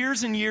over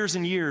years and years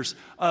and years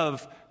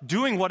of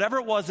doing whatever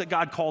it was that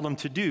God called them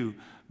to do,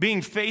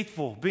 being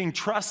faithful, being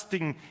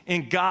trusting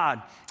in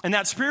God. And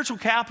that spiritual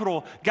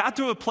capital got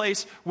to a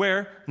place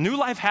where New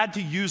Life had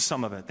to use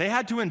some of it. They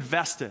had to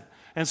invest it.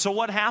 And so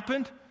what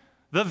happened?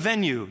 The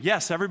venue.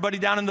 Yes, everybody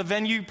down in the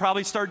venue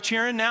probably start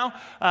cheering now.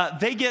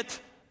 They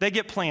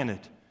get planted.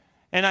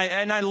 And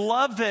I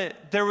love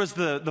that there was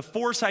the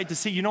foresight to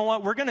see, you know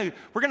what, we're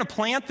gonna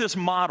plant this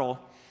model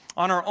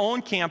on our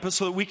own campus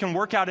so that we can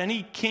work out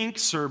any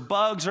kinks or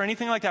bugs or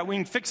anything like that. We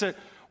can fix it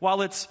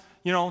while it's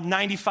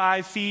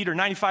 95 feet or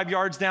 95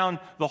 yards down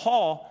the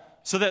hall,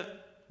 so that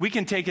we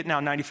can take it now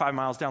 95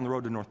 miles down the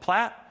road to North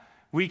Platte.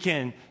 We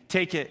can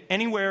take it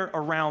anywhere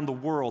around the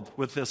world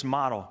with this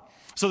model.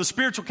 So the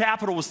spiritual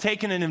capital was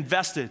taken and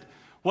invested.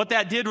 What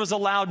that did was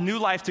allowed New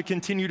Life to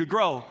continue to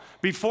grow.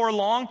 Before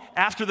long,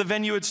 after the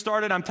venue had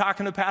started, I'm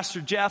talking to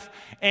Pastor Jeff,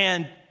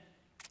 and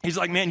he's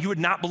like, man, you would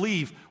not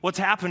believe what's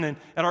happening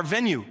at our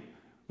venue.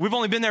 We've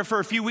only been there for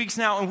a few weeks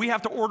now, and we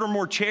have to order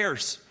more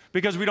chairs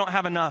because we don't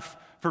have enough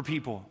for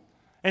people.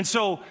 And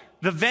so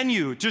the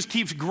venue just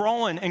keeps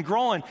growing and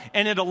growing,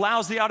 and it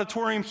allows the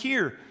auditorium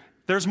here.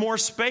 There's more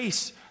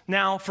space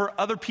now for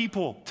other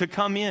people to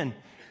come in.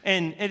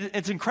 And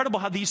it's incredible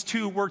how these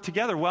two work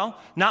together. Well,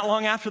 not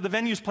long after the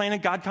venue's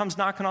planted, God comes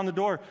knocking on the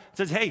door.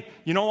 Says, hey,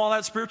 you know all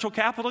that spiritual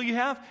capital you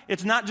have?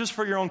 It's not just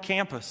for your own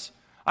campus.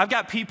 I've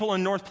got people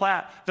in North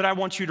Platte that I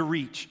want you to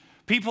reach.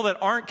 People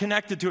that aren't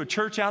connected to a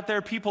church out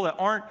there. People that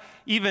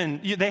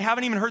they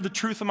haven't even heard the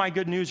truth of my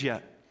good news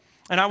yet.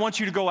 And I want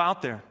you to go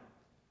out there.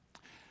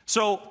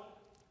 So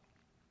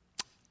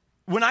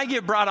when I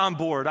get brought on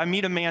board, I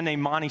meet a man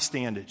named Monty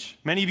Standage.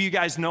 Many of you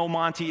guys know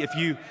Monty. If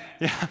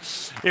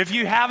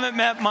you haven't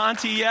met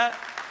Monty yet,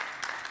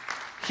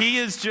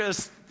 he's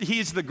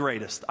the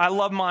greatest. I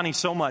love Monty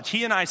so much.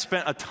 He and I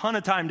spent a ton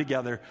of time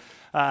together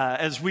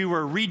as we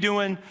were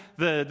redoing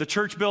the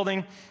church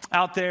building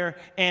out there,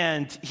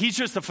 and he's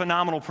just a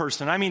phenomenal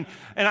person. I mean,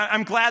 and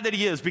I'm glad that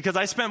he is, because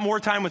I spent more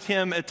time with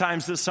him at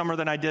times this summer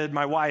than I did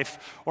my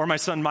wife or my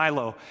son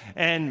Milo.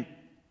 And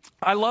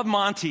I love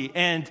Monty,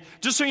 and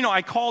just so you know,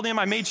 I called him.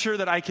 I made sure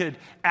that I could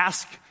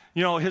ask,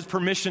 his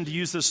permission to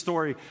use this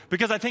story,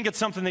 because I think it's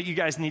something that you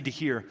guys need to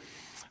hear.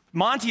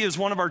 Monty is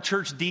one of our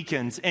church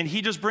deacons, and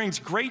he just brings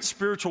great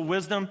spiritual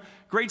wisdom,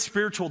 great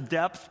spiritual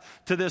depth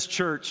to this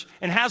church,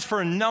 and has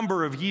for a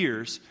number of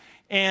years.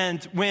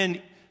 And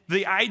when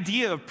the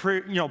idea of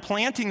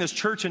planting this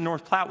church in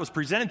North Platte was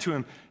presented to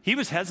him, he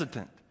was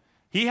hesitant.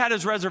 He had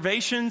his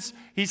reservations.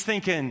 He's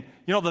thinking,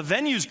 the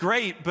venue's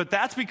great, but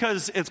that's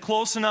because it's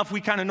close enough.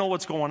 We kind of know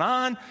what's going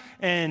on.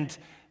 And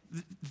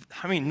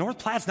North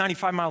Platte's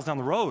 95 miles down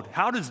the road.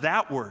 How does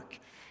that work?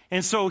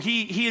 And so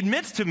he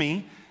admits to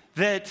me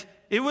that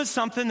it was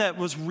something that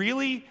was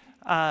really,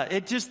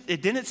 it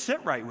didn't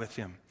sit right with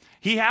him.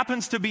 He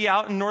happens to be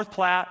out in North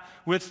Platte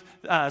with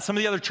some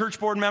of the other church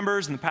board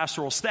members and the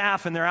pastoral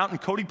staff, and they're out in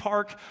Cody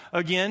Park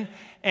again,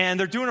 and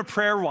they're doing a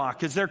prayer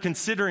walk as they're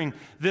considering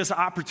this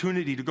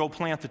opportunity to go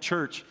plant the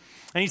church.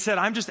 And he said,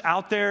 I'm just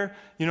out there,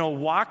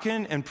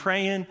 walking and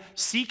praying,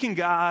 seeking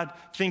God,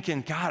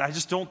 thinking, God, I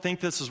just don't think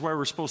this is where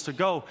we're supposed to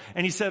go.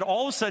 And he said,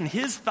 all of a sudden,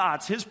 his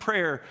thoughts, his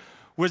prayer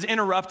was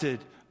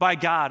interrupted by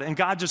God, and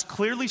God just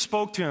clearly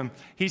spoke to him.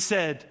 He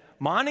said,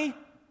 Monty,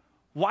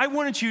 why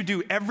wouldn't you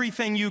do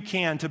everything you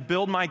can to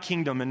build my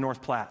kingdom in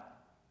North Platte?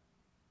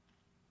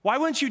 Why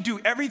wouldn't you do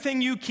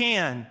everything you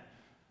can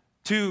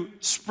to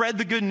spread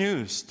the good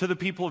news to the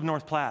people of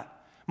North Platte?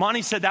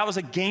 Monty said that was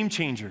a game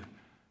changer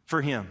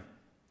for him.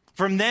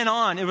 From then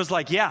on, it was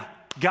like, yeah,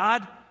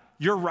 God,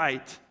 you're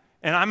right.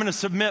 And I'm going to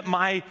submit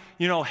my,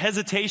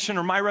 hesitation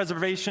or my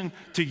reservation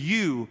to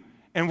you,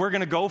 and we're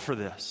going to go for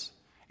this.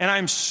 And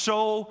I'm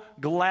so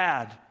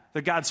glad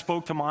that God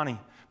spoke to Monty,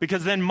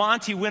 because then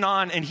Monty went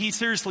on and he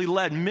seriously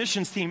led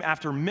missions team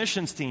after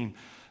missions team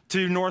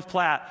to North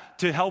Platte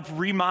to help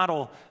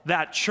remodel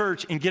that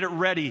church and get it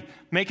ready,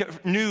 make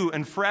it new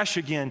and fresh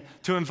again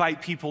to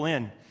invite people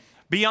in.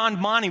 Beyond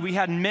Monty, we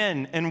had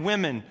men and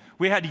women,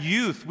 we had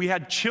youth, we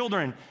had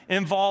children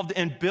involved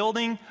in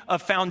building a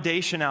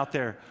foundation out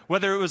there,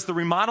 whether it was the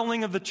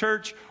remodeling of the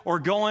church or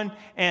going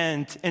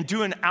and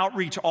doing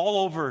outreach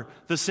all over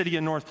the city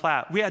of North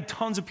Platte. We had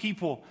tons of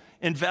people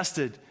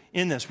invested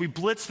in this. We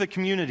blitzed the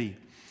community.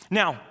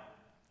 Now,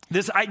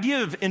 this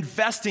idea of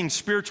investing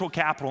spiritual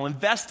capital,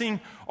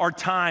 investing our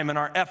time and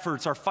our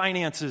efforts, our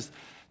finances,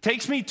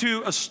 takes me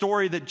to a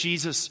story that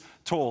Jesus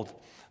told.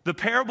 The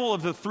parable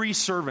of the 3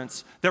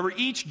 servants that were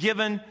each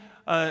given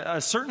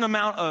a certain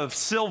amount of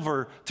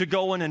silver to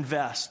go and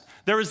invest.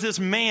 There was this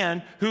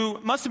man who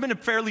must have been a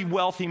fairly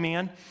wealthy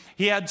man.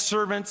 He had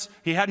servants.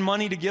 He had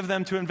money to give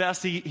them to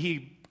invest.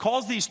 He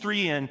calls these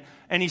 3 in,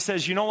 and he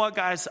says, you know what,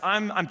 guys,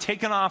 I'm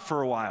taking off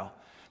for a while.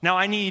 Now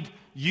I need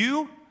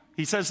you,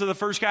 he says to the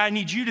first guy, I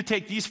need you to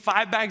take these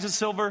 5 bags of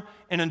silver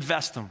and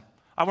invest them.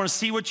 I want to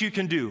see what you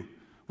can do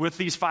with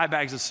these 5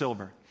 bags of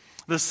silver.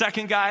 The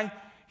second guy,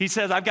 he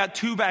says, I've got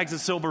 2 bags of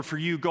silver for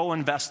you. Go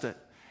invest it.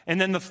 And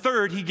then the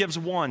third, he gives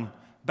 1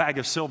 bag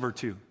of silver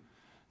to.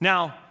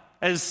 Now,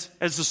 as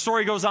the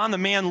story goes on, the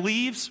man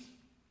leaves.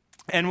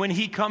 And when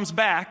he comes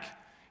back,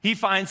 he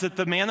finds that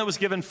the man that was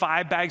given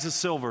 5 bags of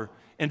silver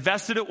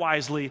invested it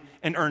wisely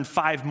and earned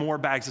 5 more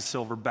bags of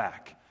silver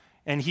back.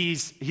 And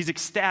he's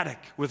ecstatic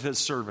with his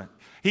servant.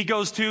 He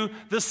goes to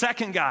the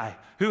second guy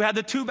who had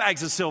the 2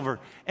 bags of silver.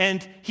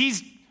 And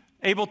he's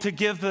able to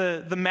give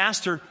the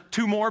master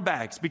 2 more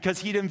bags because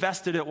he'd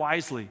invested it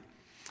wisely.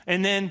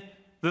 And then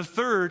the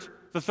third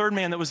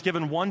man that was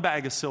given 1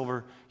 bag of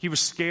silver, he was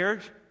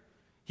scared,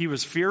 he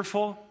was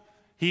fearful,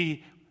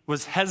 he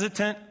was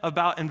hesitant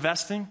about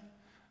investing.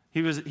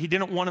 He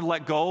didn't want to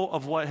let go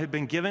of what had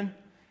been given,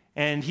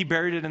 and he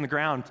buried it in the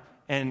ground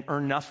and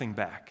earned nothing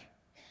back.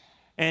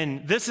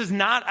 And this is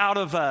not out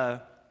of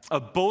a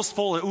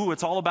boastful,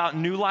 it's all about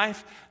new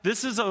life.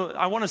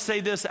 I want to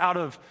say this out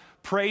of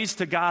praise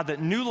to God that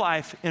new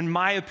life, in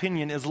my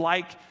opinion, is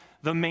like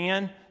the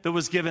man that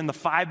was given the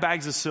 5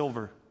 bags of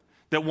silver,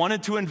 that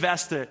wanted to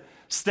invest it,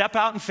 step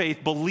out in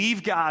faith,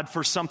 believe God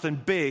for something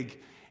big,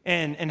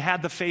 and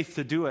had the faith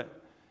to do it.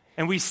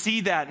 And we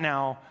see that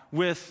now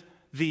with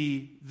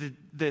the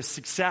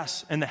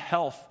success and the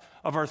health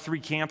of our 3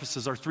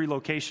 campuses, our 3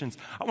 locations.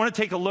 I want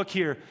to take a look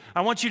here.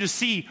 I want you to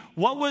see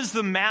what was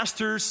the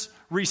master's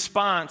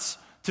response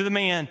to the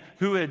man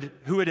who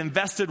had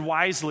invested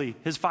wisely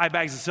his 5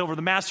 bags of silver.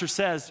 The master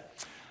says,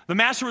 the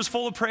master was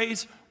full of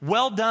praise.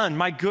 Well done,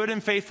 my good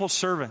and faithful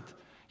servant.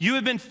 You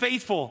have been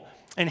faithful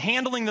in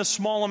handling the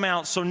small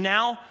amount, so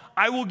now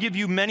I will give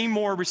you many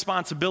more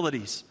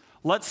responsibilities.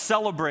 Let's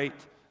celebrate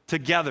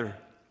together.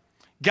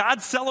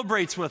 God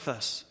celebrates with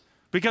us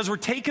because we're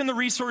taking the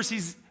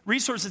resources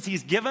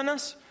he's given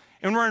us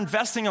and we're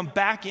investing them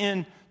back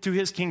into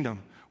his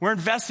kingdom. We're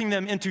investing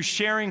them into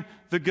sharing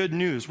the good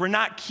news. We're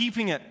not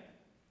keeping it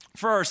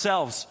for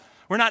ourselves.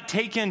 We're not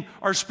taking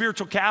our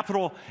spiritual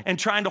capital and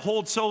trying to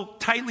hold so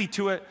tightly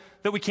to it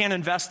that we can't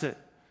invest it.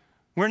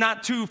 We're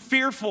not too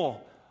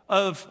fearful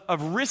of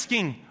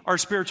risking our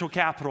spiritual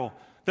capital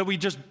that we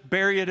just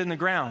bury it in the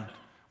ground.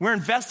 We're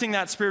investing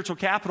that spiritual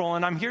capital,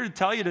 and I'm here to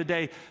tell you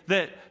today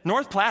that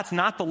North Platte's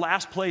not the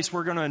last place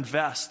we're going to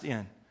invest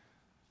in.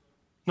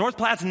 North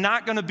Platte's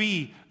not going to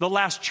be the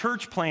last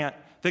church plant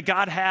that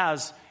God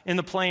has in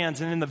the plans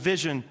and in the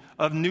vision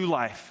of New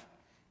Life.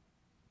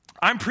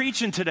 I'm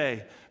preaching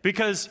today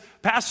because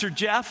Pastor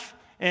Jeff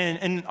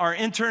and our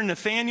intern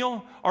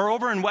Nathaniel are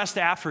over in West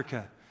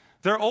Africa.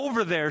 They're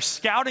over there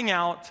scouting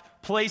out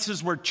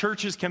places where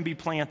churches can be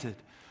planted.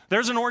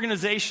 There's an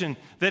organization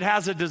that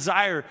has a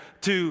desire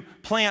to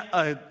plant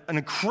an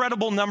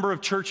incredible number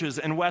of churches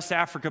in West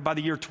Africa by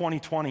the year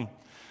 2020.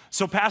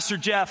 So Pastor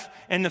Jeff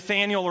and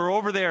Nathaniel are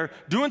over there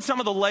doing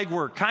some of the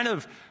legwork, kind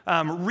of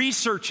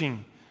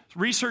researching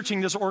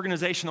this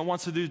organization that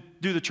wants to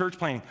do the church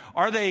planting.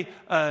 Are they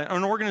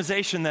an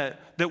organization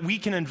that we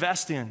can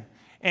invest in?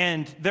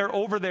 And they're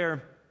over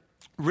there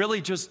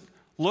really just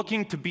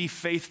looking to be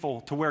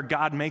faithful to where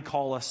God may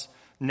call us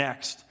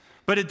next.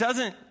 But it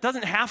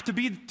doesn't have to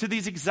be to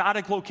these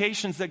exotic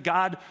locations that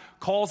God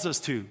calls us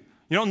to. You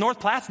know,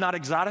 North Platte's not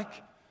exotic,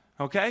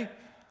 okay?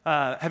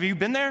 Have you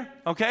been there?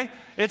 Okay?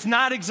 It's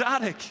not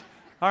exotic,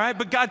 all right?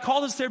 But God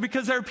called us there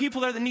because there are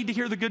people there that need to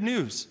hear the good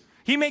news.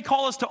 He may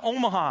call us to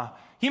Omaha.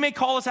 He may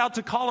call us out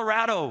to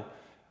Colorado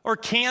or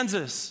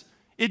Kansas.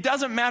 It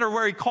doesn't matter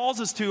where he calls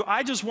us to.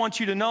 I just want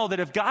you to know that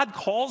if God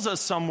calls us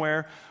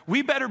somewhere,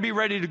 we better be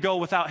ready to go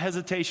without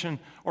hesitation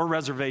or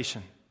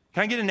reservation.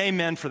 Can I get an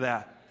amen for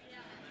that? Yeah.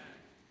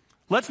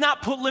 Let's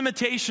not put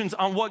limitations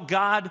on what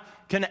God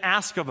can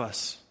ask of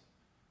us.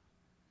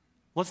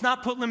 Let's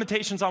not put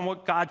limitations on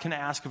what God can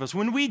ask of us.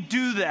 When we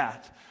do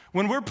that,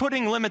 when we're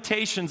putting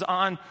limitations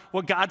on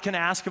what God can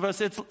ask of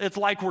us, it's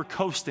like we're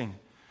coasting.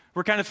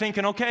 We're kind of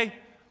thinking, okay,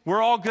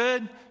 we're all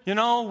good. You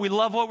know, we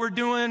love what we're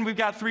doing. We've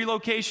got 3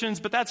 locations,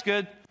 but that's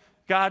good.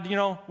 God, you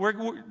know,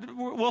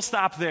 we'll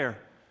stop there.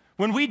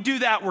 When we do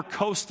that, we're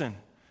coasting.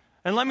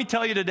 And let me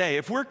tell you today,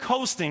 if we're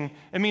coasting,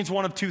 it means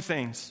one of 2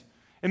 things.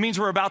 It means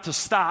we're about to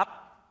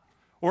stop,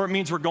 or it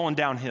means we're going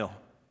downhill.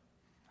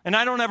 And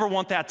I don't ever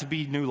want that to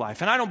be New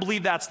Life. And I don't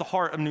believe that's the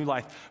heart of New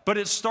Life. But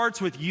it starts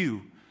with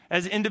you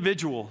as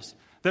individuals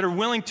that are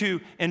willing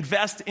to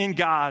invest in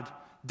God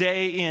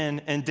day in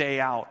and day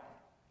out.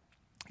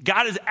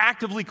 God is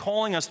actively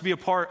calling us to be a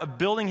part of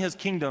building his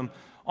kingdom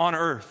on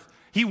earth.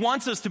 He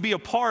wants us to be a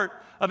part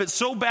of it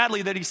so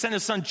badly that he sent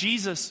his son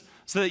Jesus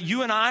so that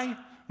you and I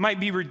might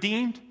be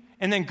redeemed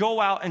and then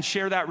go out and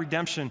share that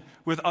redemption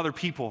with other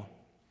people.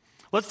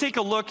 Let's take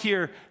a look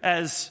here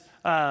as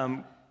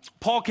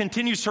Paul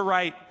continues to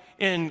write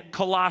in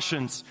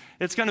Colossians.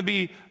 It's going to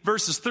be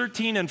verses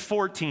 13 and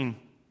 14.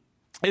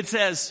 It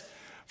says,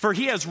 "For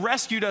he has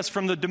rescued us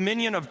from the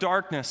dominion of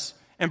darkness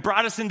and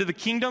brought us into the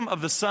kingdom of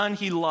the Son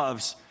he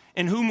loves,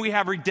 in whom we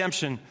have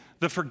redemption,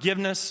 the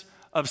forgiveness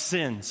of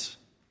sins."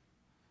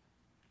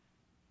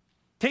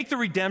 Take the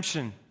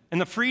redemption and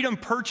the freedom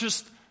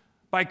purchased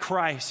by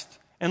Christ,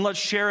 and let's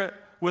share it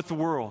with the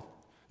world.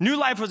 New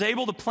Life was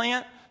able to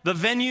plant the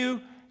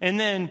venue and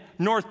then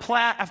North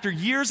Platte after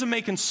years of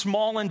making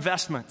small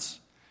investments.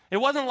 It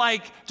wasn't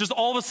like just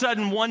all of a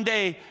sudden one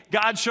day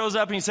God shows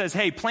up and he says,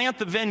 hey, plant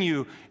the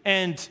venue,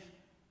 and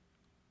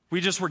we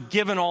just were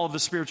given all of the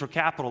spiritual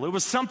capital. It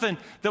was something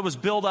that was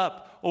built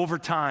up over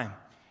time.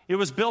 It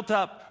was built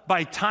up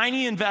by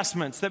tiny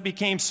investments that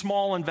became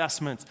small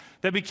investments,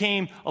 that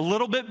became a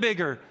little bit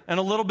bigger and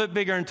a little bit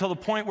bigger until the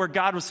point where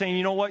God was saying,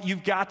 you know what,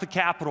 you've got the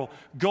capital,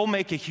 go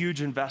make a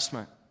huge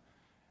investment.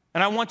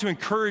 And I want to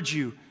encourage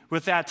you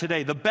with that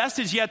today. The best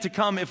is yet to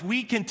come if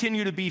we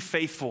continue to be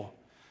faithful.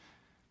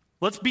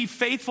 Let's be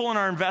faithful in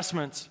our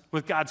investments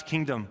with God's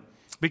kingdom,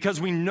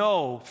 because we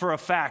know for a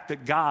fact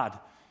that God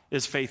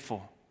is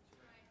faithful.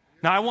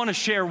 Now, I want to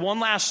share one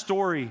last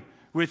story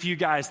with you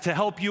guys to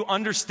help you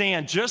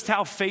understand just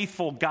how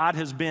faithful God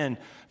has been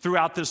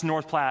throughout this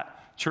North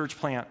Platte church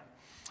plant.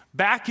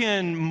 Back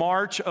in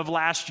March of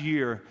last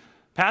year,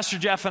 Pastor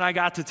Jeff and I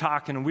got to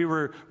talking, and we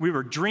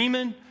were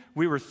dreaming.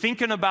 We were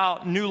thinking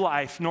about New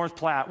Life, North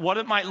Platte, what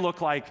it might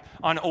look like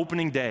on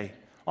opening day,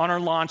 on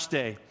our launch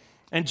day.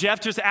 And Jeff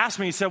just asked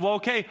me, he said, well,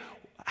 okay,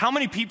 how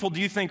many people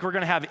do you think we're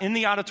going to have in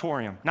the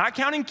auditorium? Not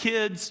counting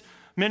kids,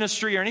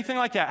 ministry, or anything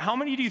like that. How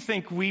many do you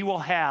think we will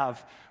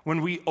have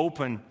when we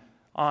open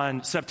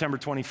on September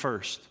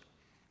 21st?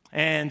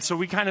 And so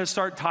we kind of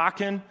start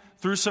talking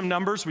through some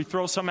numbers. We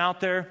throw some out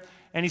there.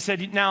 And he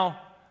said, now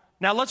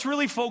let's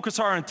really focus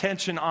our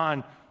attention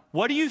on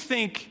what do you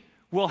think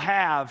we'll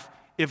have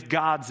if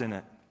God's in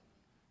it?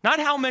 Not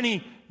how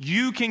many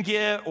you can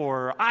get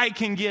or I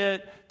can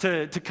get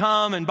to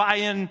come and buy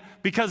in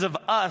because of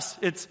us.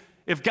 It's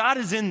if God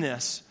is in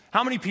this,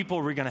 how many people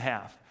are we going to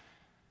have?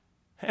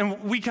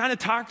 And we kind of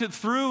talked it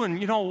through, and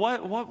you know,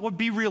 what would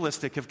be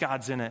realistic if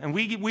God's in it? And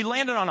we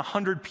landed on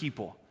 100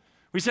 people.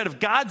 We said if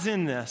God's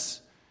in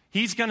this,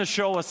 he's going to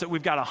show us that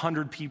we've got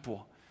 100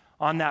 people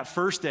on that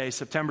first day,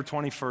 September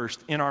 21st,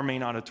 in our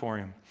main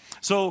auditorium.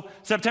 So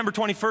September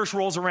 21st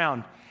rolls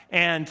around,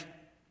 and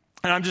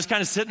I'm just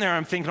kind of sitting there, and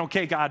I'm thinking,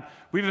 okay, God,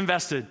 we've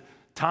invested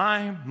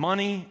time,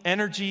 money,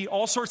 energy,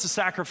 all sorts of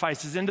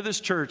sacrifices into this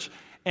church.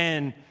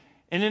 And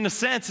in a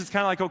sense, it's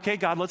kind of like, okay,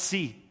 God, let's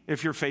see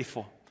if you're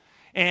faithful.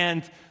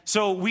 And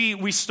so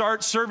we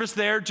start service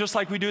there just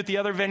like we do at the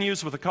other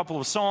venues with a couple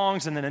of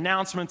songs and then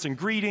announcements and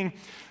greeting.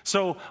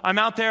 So I'm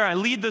out there, I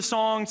lead the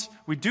songs,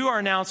 we do our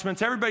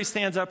announcements, everybody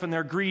stands up and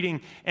they're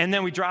greeting, and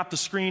then we drop the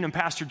screen and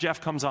Pastor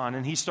Jeff comes on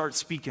and he starts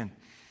speaking.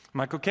 I'm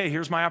like, okay,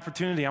 here's my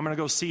opportunity. I'm going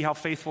to go see how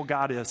faithful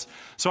God is.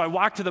 So I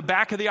walk to the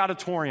back of the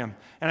auditorium,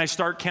 and I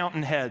start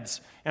counting heads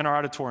in our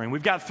auditorium.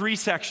 We've got 3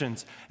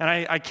 sections, and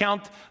I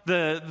count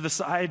the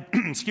side,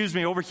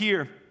 over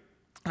here.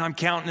 And I'm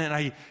counting, and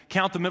I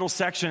count the middle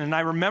section, and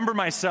I remember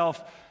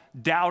myself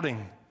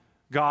doubting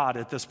God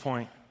at this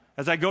point.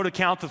 As I go to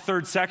count the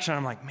 3rd section,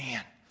 I'm like,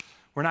 man,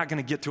 we're not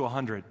going to get to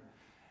 100.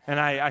 And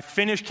I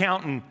finish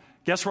counting.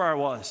 Guess where I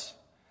was?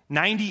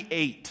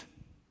 98.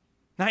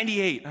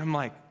 98. I'm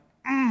like,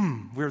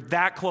 we're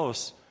that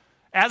close.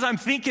 As I'm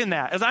thinking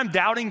that, as I'm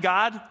doubting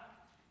God,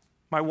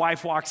 my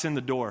wife walks in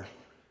the door.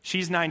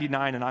 She's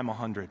 99 and I'm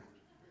 100.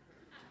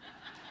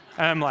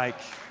 And I'm like,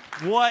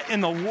 what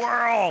in the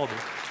world?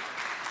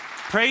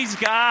 Praise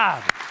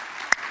God.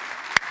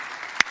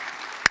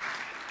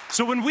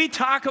 So when we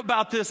talk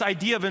about this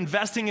idea of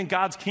investing in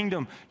God's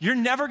kingdom, you're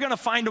never going to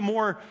find a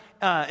more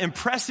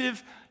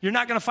impressive, you're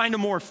not going to find a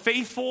more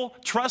faithful,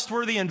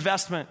 trustworthy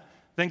investment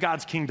than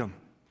God's kingdom.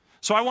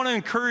 So I want to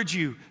encourage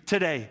you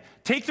today,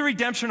 take the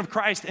redemption of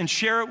Christ and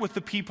share it with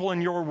the people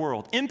in your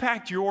world.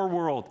 Impact your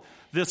world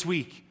this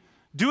week.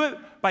 Do it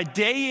by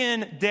day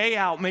in, day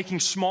out, making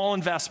small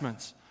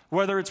investments,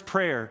 whether it's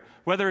prayer,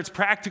 whether it's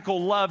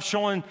practical love,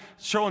 showing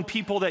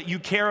people that you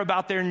care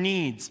about their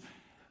needs.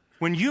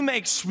 When you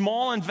make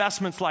small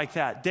investments like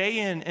that, day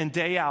in and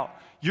day out,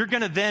 you're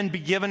going to then be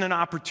given an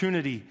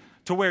opportunity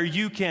to where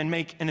you can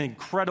make an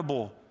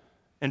incredible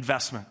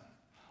investment.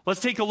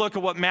 Let's take a look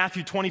at what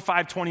Matthew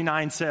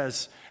 25:29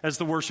 says as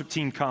the worship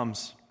team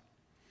comes.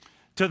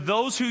 To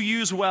those who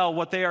use well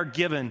what they are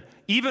given,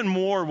 even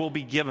more will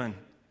be given,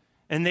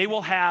 and they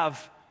will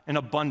have an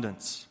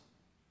abundance.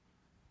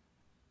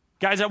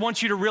 Guys, I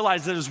want you to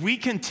realize that as we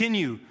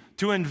continue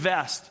to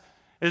invest,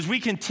 as we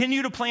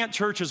continue to plant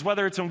churches,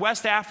 whether it's in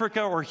West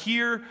Africa or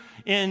here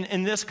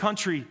in this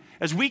country,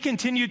 as we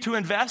continue to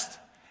invest,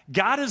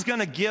 God is going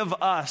to give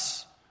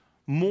us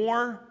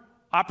more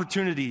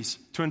opportunities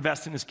to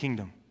invest in his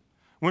kingdom.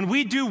 When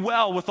we do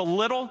well with a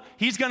little,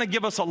 he's going to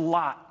give us a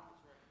lot.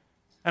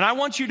 And I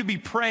want you to be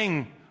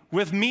praying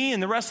with me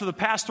and the rest of the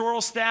pastoral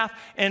staff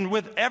and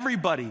with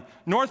everybody,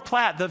 North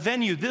Platte, the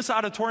venue, this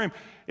auditorium,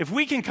 if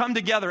we can come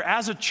together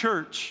as a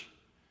church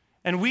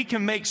and we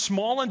can make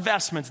small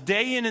investments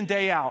day in and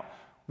day out,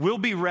 we'll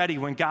be ready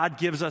when God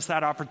gives us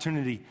that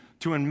opportunity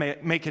to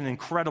make an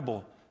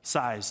incredible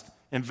sized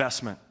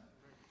investment.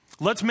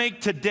 Let's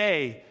make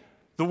today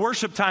the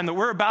worship time that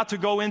we're about to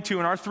go into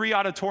in our 3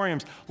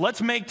 auditoriums.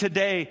 Let's make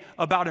today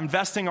about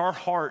investing our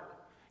heart,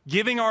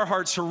 giving our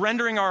heart,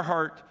 surrendering our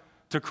heart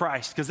to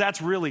Christ, because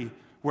that's really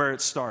where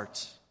it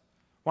starts.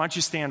 Why don't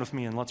you stand with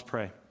me and let's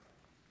pray.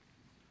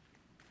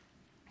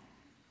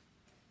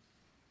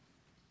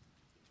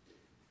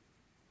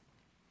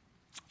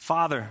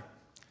 Father,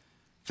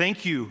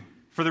 thank you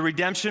for the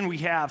redemption we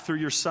have through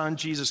your Son,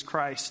 Jesus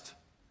Christ.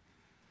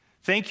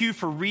 Thank you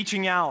for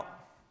reaching out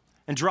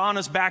and drawing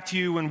us back to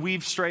you when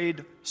we've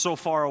strayed so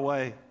far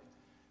away.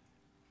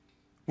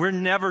 We're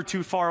never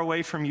too far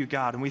away from you,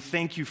 God, and we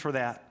thank you for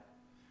that.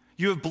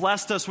 You have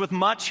blessed us with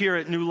much here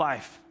at New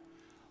Life.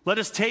 Let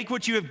us take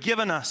what you have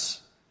given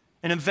us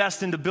and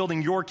invest into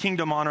building your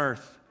kingdom on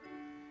earth.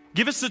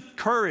 Give us the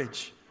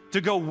courage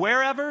to go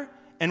wherever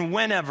and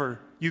whenever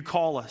you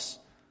call us.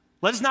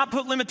 Let us not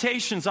put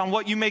limitations on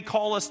what you may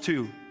call us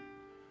to,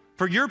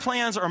 for your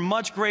plans are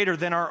much greater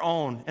than our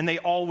own, and they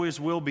always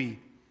will be.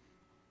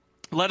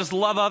 Let us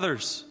love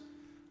others.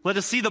 Let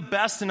us see the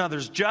best in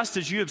others, just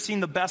as you have seen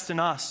the best in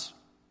us.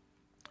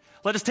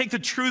 Let us take the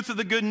truth of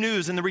the good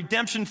news and the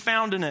redemption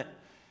found in it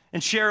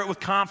and share it with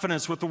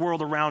confidence with the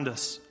world around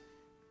us.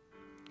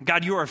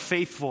 God, you are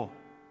faithful.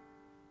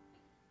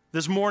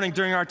 This morning,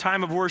 during our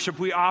time of worship,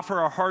 we offer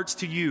our hearts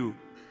to you.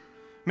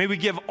 May we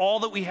give all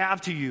that we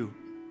have to you.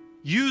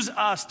 Use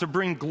us to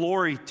bring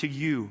glory to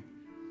you.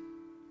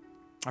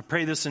 I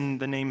pray this in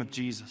the name of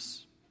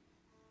Jesus.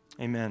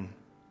 Amen.